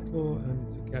battle and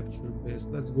it's a capture base.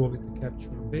 Let's go with the capture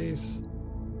base.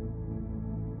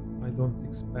 I don't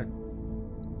expect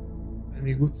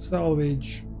any good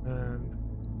salvage and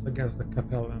it's against the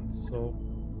Capellans, so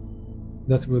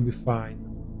that will be fine.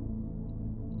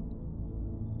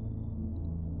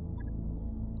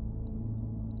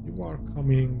 You are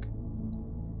coming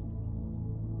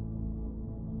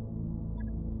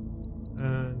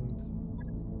and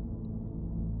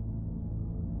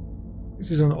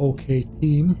this is an okay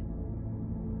team.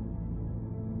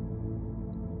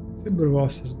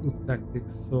 Silverwolf has good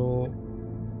tactics, so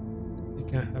you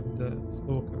can have the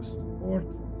Stalker support.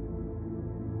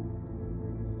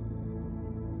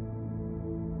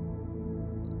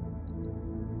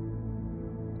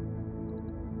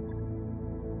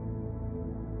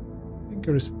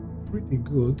 Thinker is pretty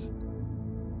good.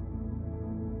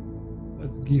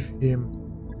 Let's give him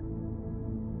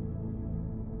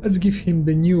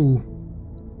the new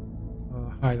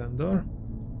Highlander.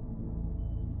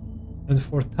 And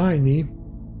for Tiny,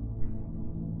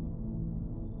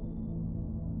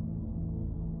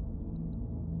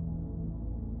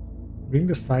 bring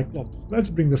the Cyclops. Let's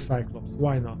bring the Cyclops.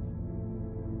 Why not?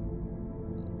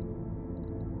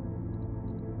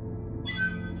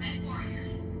 Mech warriors,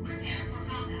 prepare for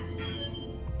combat.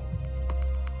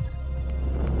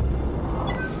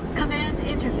 Command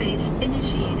interface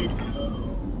initiated.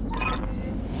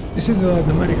 This is where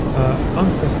the Merrick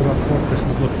ancestral fortress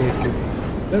is located.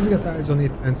 Let's get eyes on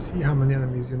it and see how many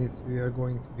enemies units we are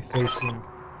going to be facing.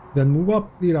 Then move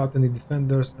up, clear out any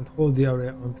defenders, and hold the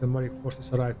area until Merrick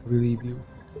forces arrive to relieve you.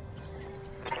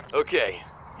 Okay,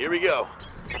 here we go.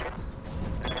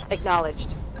 Acknowledged.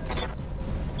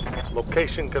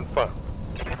 Location confirmed.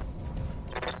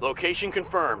 Location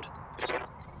confirmed.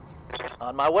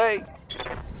 On my way.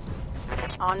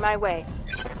 On my way.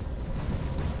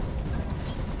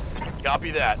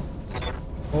 Copy that.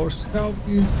 Our scout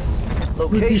is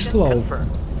pretty Location slow.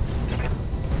 confirmed.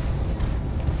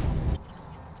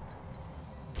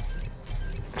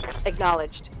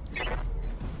 Acknowledged.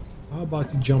 How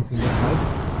about you jumping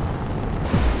ahead?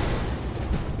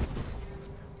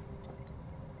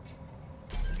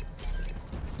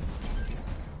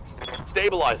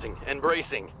 Stabilizing and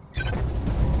bracing.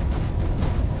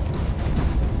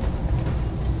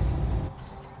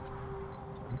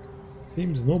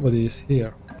 Seems nobody is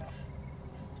here.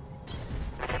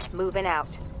 Moving out.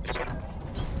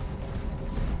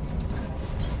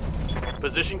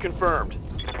 Position confirmed.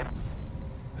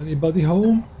 Anybody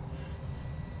home?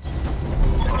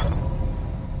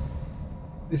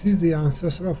 This is the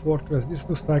Ancestral Fortress. This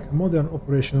looks like a modern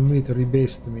operational military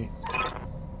base to me.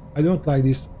 I don't like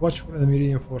this. Watch for enemy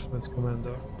reinforcements,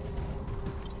 Commander.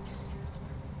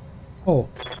 Oh,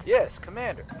 Yes,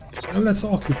 Commander. then let's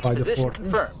occupy the Position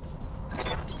fortress. confirmed.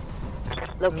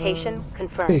 Location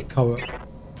confirmed. Take cover.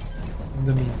 In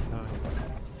the meantime.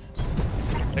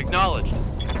 Acknowledged.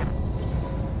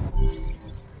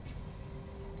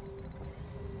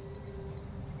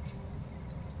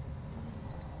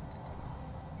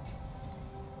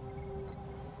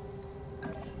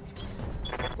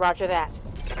 Roger that.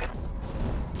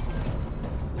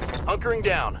 Hunkering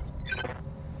down.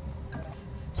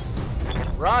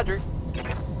 Roger.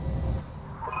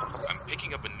 I'm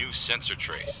picking up a new sensor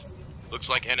trace. Looks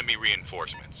like enemy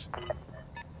reinforcements.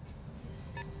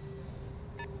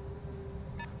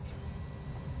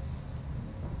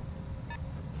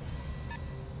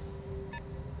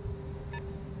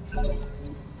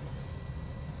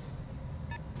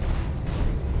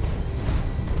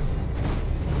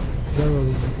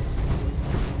 Generally,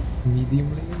 medium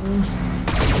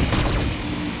lasers.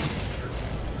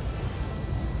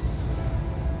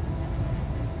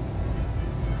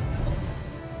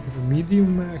 Have a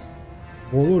medium mech,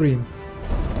 Wolverine,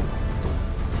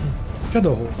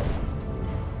 Shadowhawk.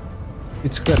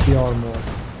 It's crappy armor.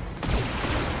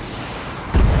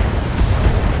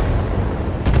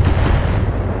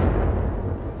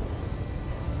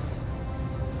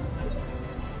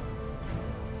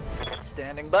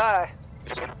 Standing by.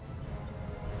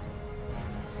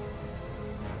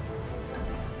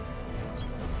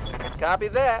 Copy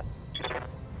that.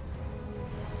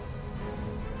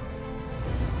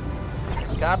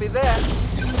 Copy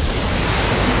that.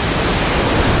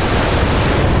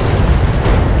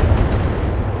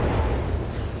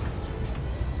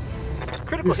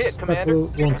 Critical This hit, Commander.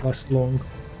 battle won't last long.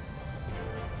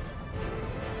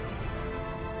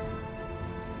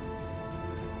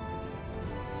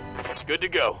 Good to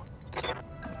go.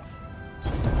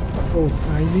 Oh,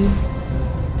 tiny.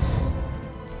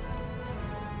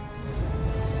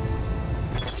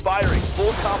 Firing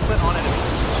full complement on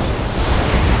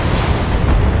enemy.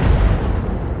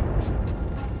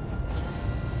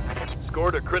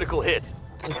 Scored a critical hit.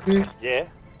 Okay, Yeah?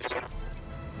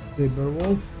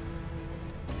 Saberwolf.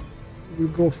 We'll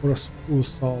go for a full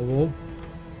salvo.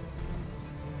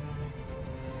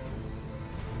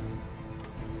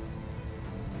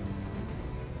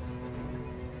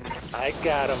 I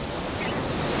got him.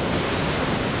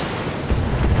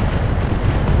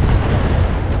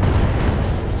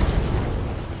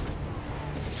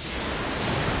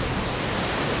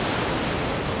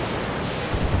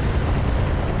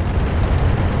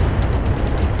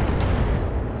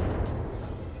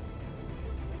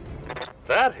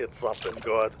 That hit something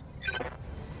good.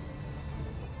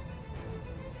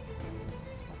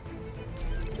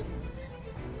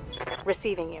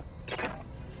 Receiving you.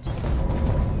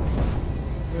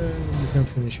 You can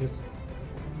finish it.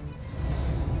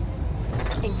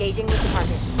 Engaging with the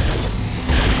target.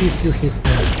 If you hit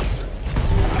them.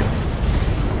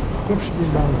 Dropship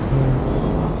inbound.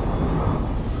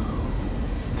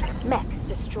 Mech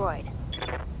destroyed.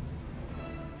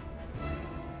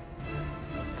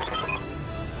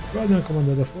 Well done,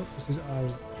 Commander. The fortress is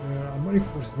ours. There are Marine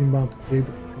forces inbound to take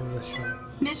the possession.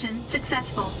 Mission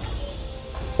successful.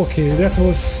 Okay, that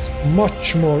was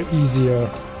much more easier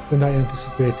than I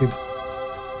anticipated.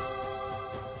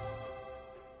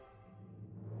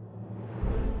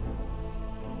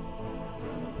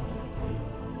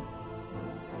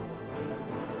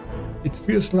 It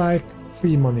feels like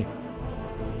free money.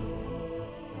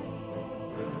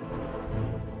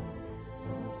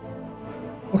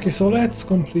 Okay, so let's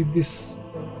complete this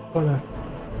planet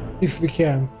if we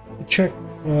can. Check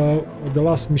the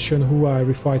last mission, who are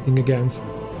we fighting against.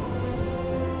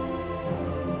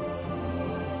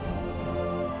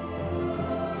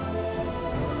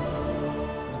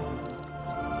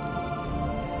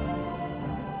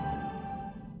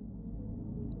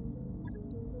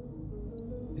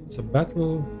 It's a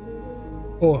battle.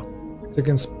 Oh, it's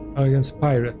against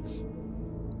pirates.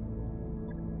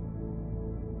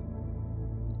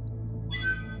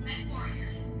 Mech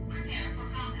warriors, prepare for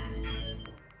combat.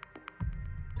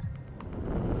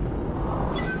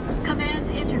 Command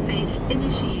interface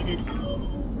initiated.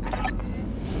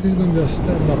 This is going to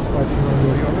stand up fight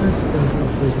commander. You advance against the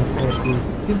opposing forces.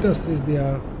 Intel says they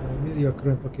are near your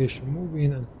current location. Move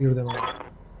in and clear them out.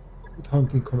 Good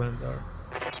hunting, commander.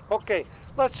 Okay,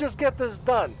 let's just get this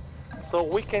done so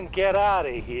we can get out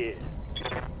of here.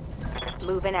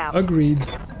 Moving out. Agreed.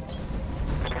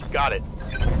 Got it.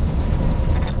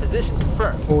 Position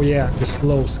confirmed. Oh yeah, the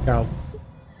slow scout.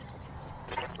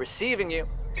 Receiving you.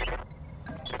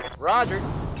 Roger.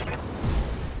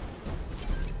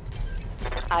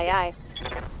 Aye, aye.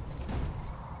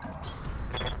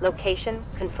 Location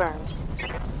confirmed.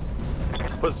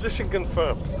 Position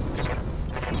confirmed.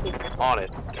 On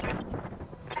it.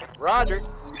 Roger.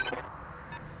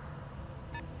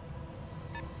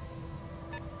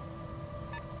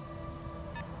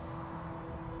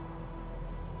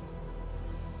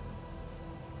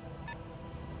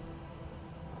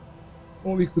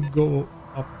 Or we could go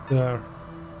up there.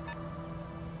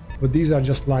 But these are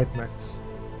just light mechs.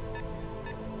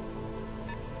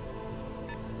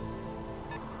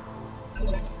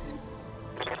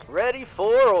 Ready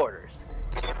for orders.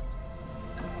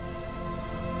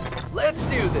 Let's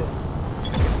do this.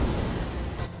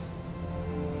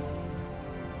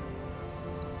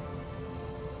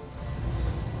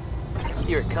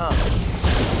 Here it comes.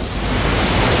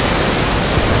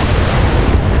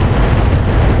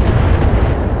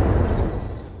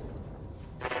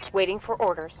 Waiting for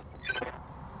orders.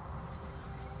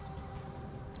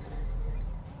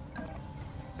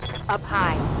 Up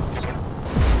high.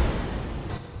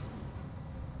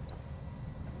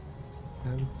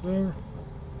 Enter.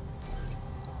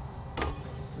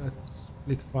 Let's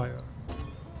split fire.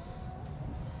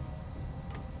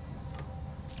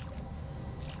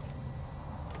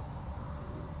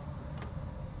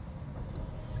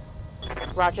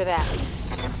 Roger that.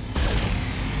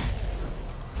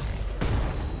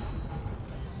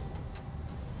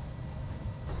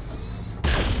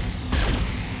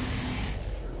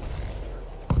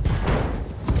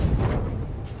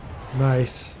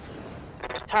 Nice.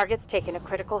 Target's taken a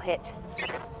critical hit.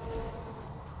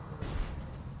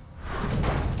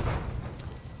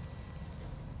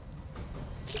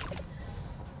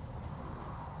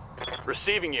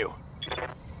 Receiving you.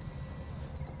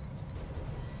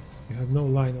 You have no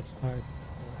line of sight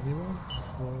for anyone,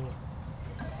 so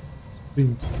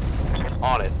sprint.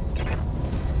 On it.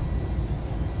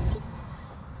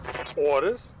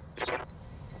 Orders?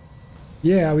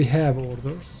 Yeah, we have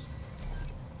orders.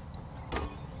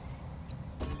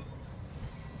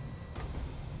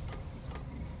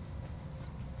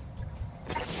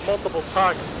 Multiple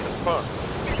targets confirmed.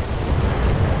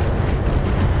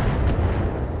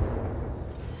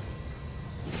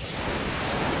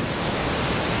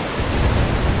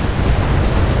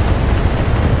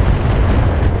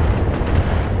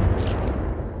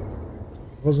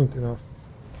 Wasn't enough.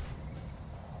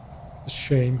 It's a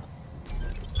shame.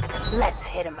 Let's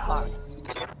hit him hard.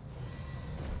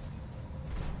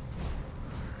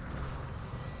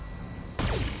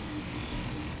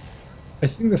 I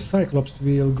think the Cyclops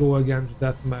will go against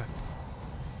that mech.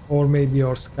 Or maybe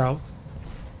our scout.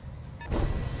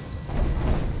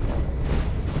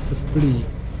 It's a flea.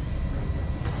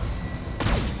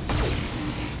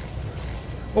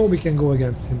 Or we can go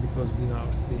against him because we now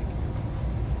see him.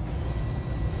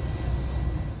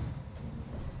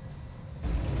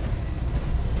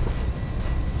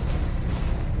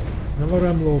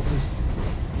 Another Locus.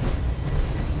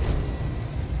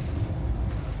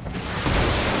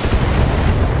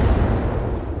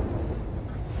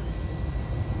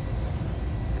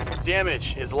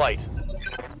 Damage is light.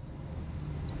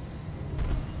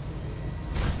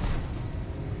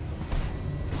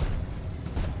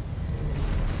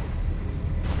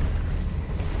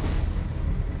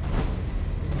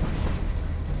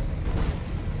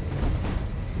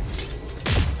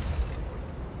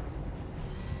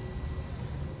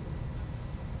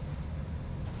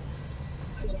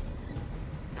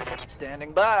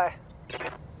 Standing by.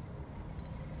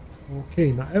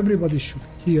 Okay, now everybody should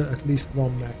kill at least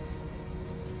one mech.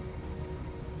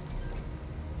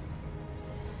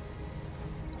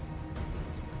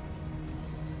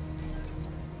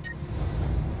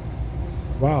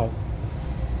 Wow.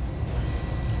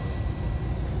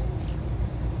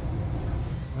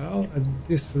 Well, at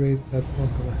this rate, that's not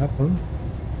gonna happen.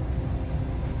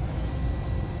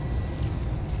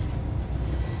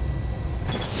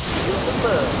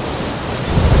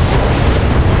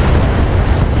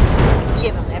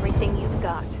 Give them everything you've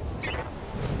got.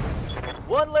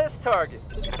 One less target.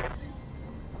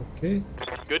 Okay,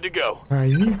 Good to go.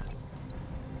 tiny.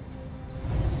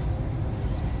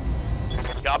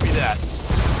 Copy that.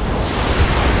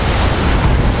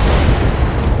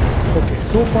 Okay,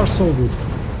 so far so good.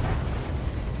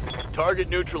 Target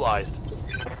neutralized.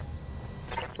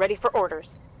 Ready for orders.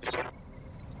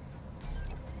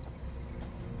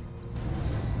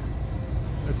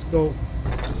 Let's go.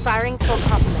 Firing full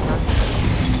complement on them.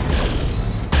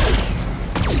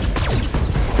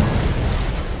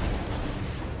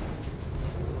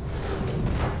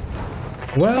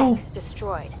 Well,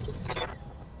 Destroyed.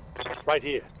 Right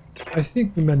here. I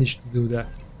think we managed to do that.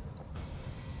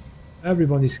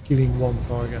 Everyone is killing one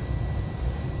target.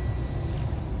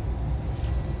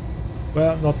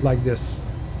 Well, not like this.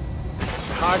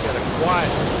 Target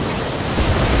acquired.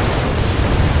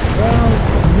 Well,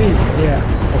 maybe, yeah,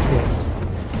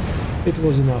 okay. It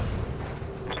was enough.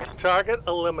 Target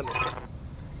eliminated.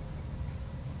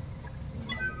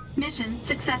 Mission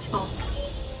successful.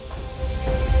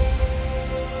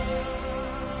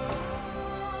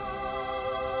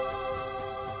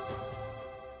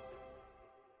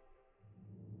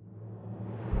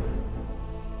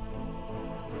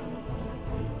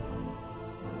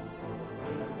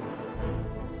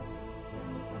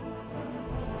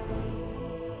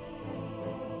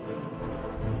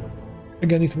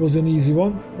 Again, it was an easy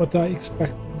one, but I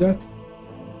expected that.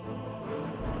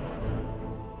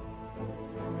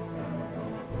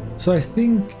 So I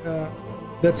think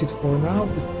that's it for now.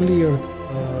 We cleared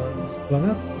this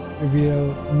planet. We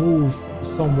will move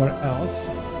somewhere else,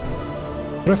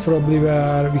 preferably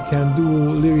where we can do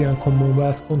Lyrian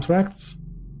Commonwealth contracts.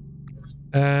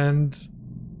 And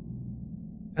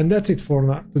that's it for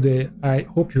now today. I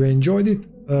hope you enjoyed it.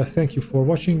 Thank you for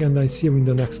watching, and I see you in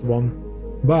the next one.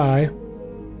 Bye.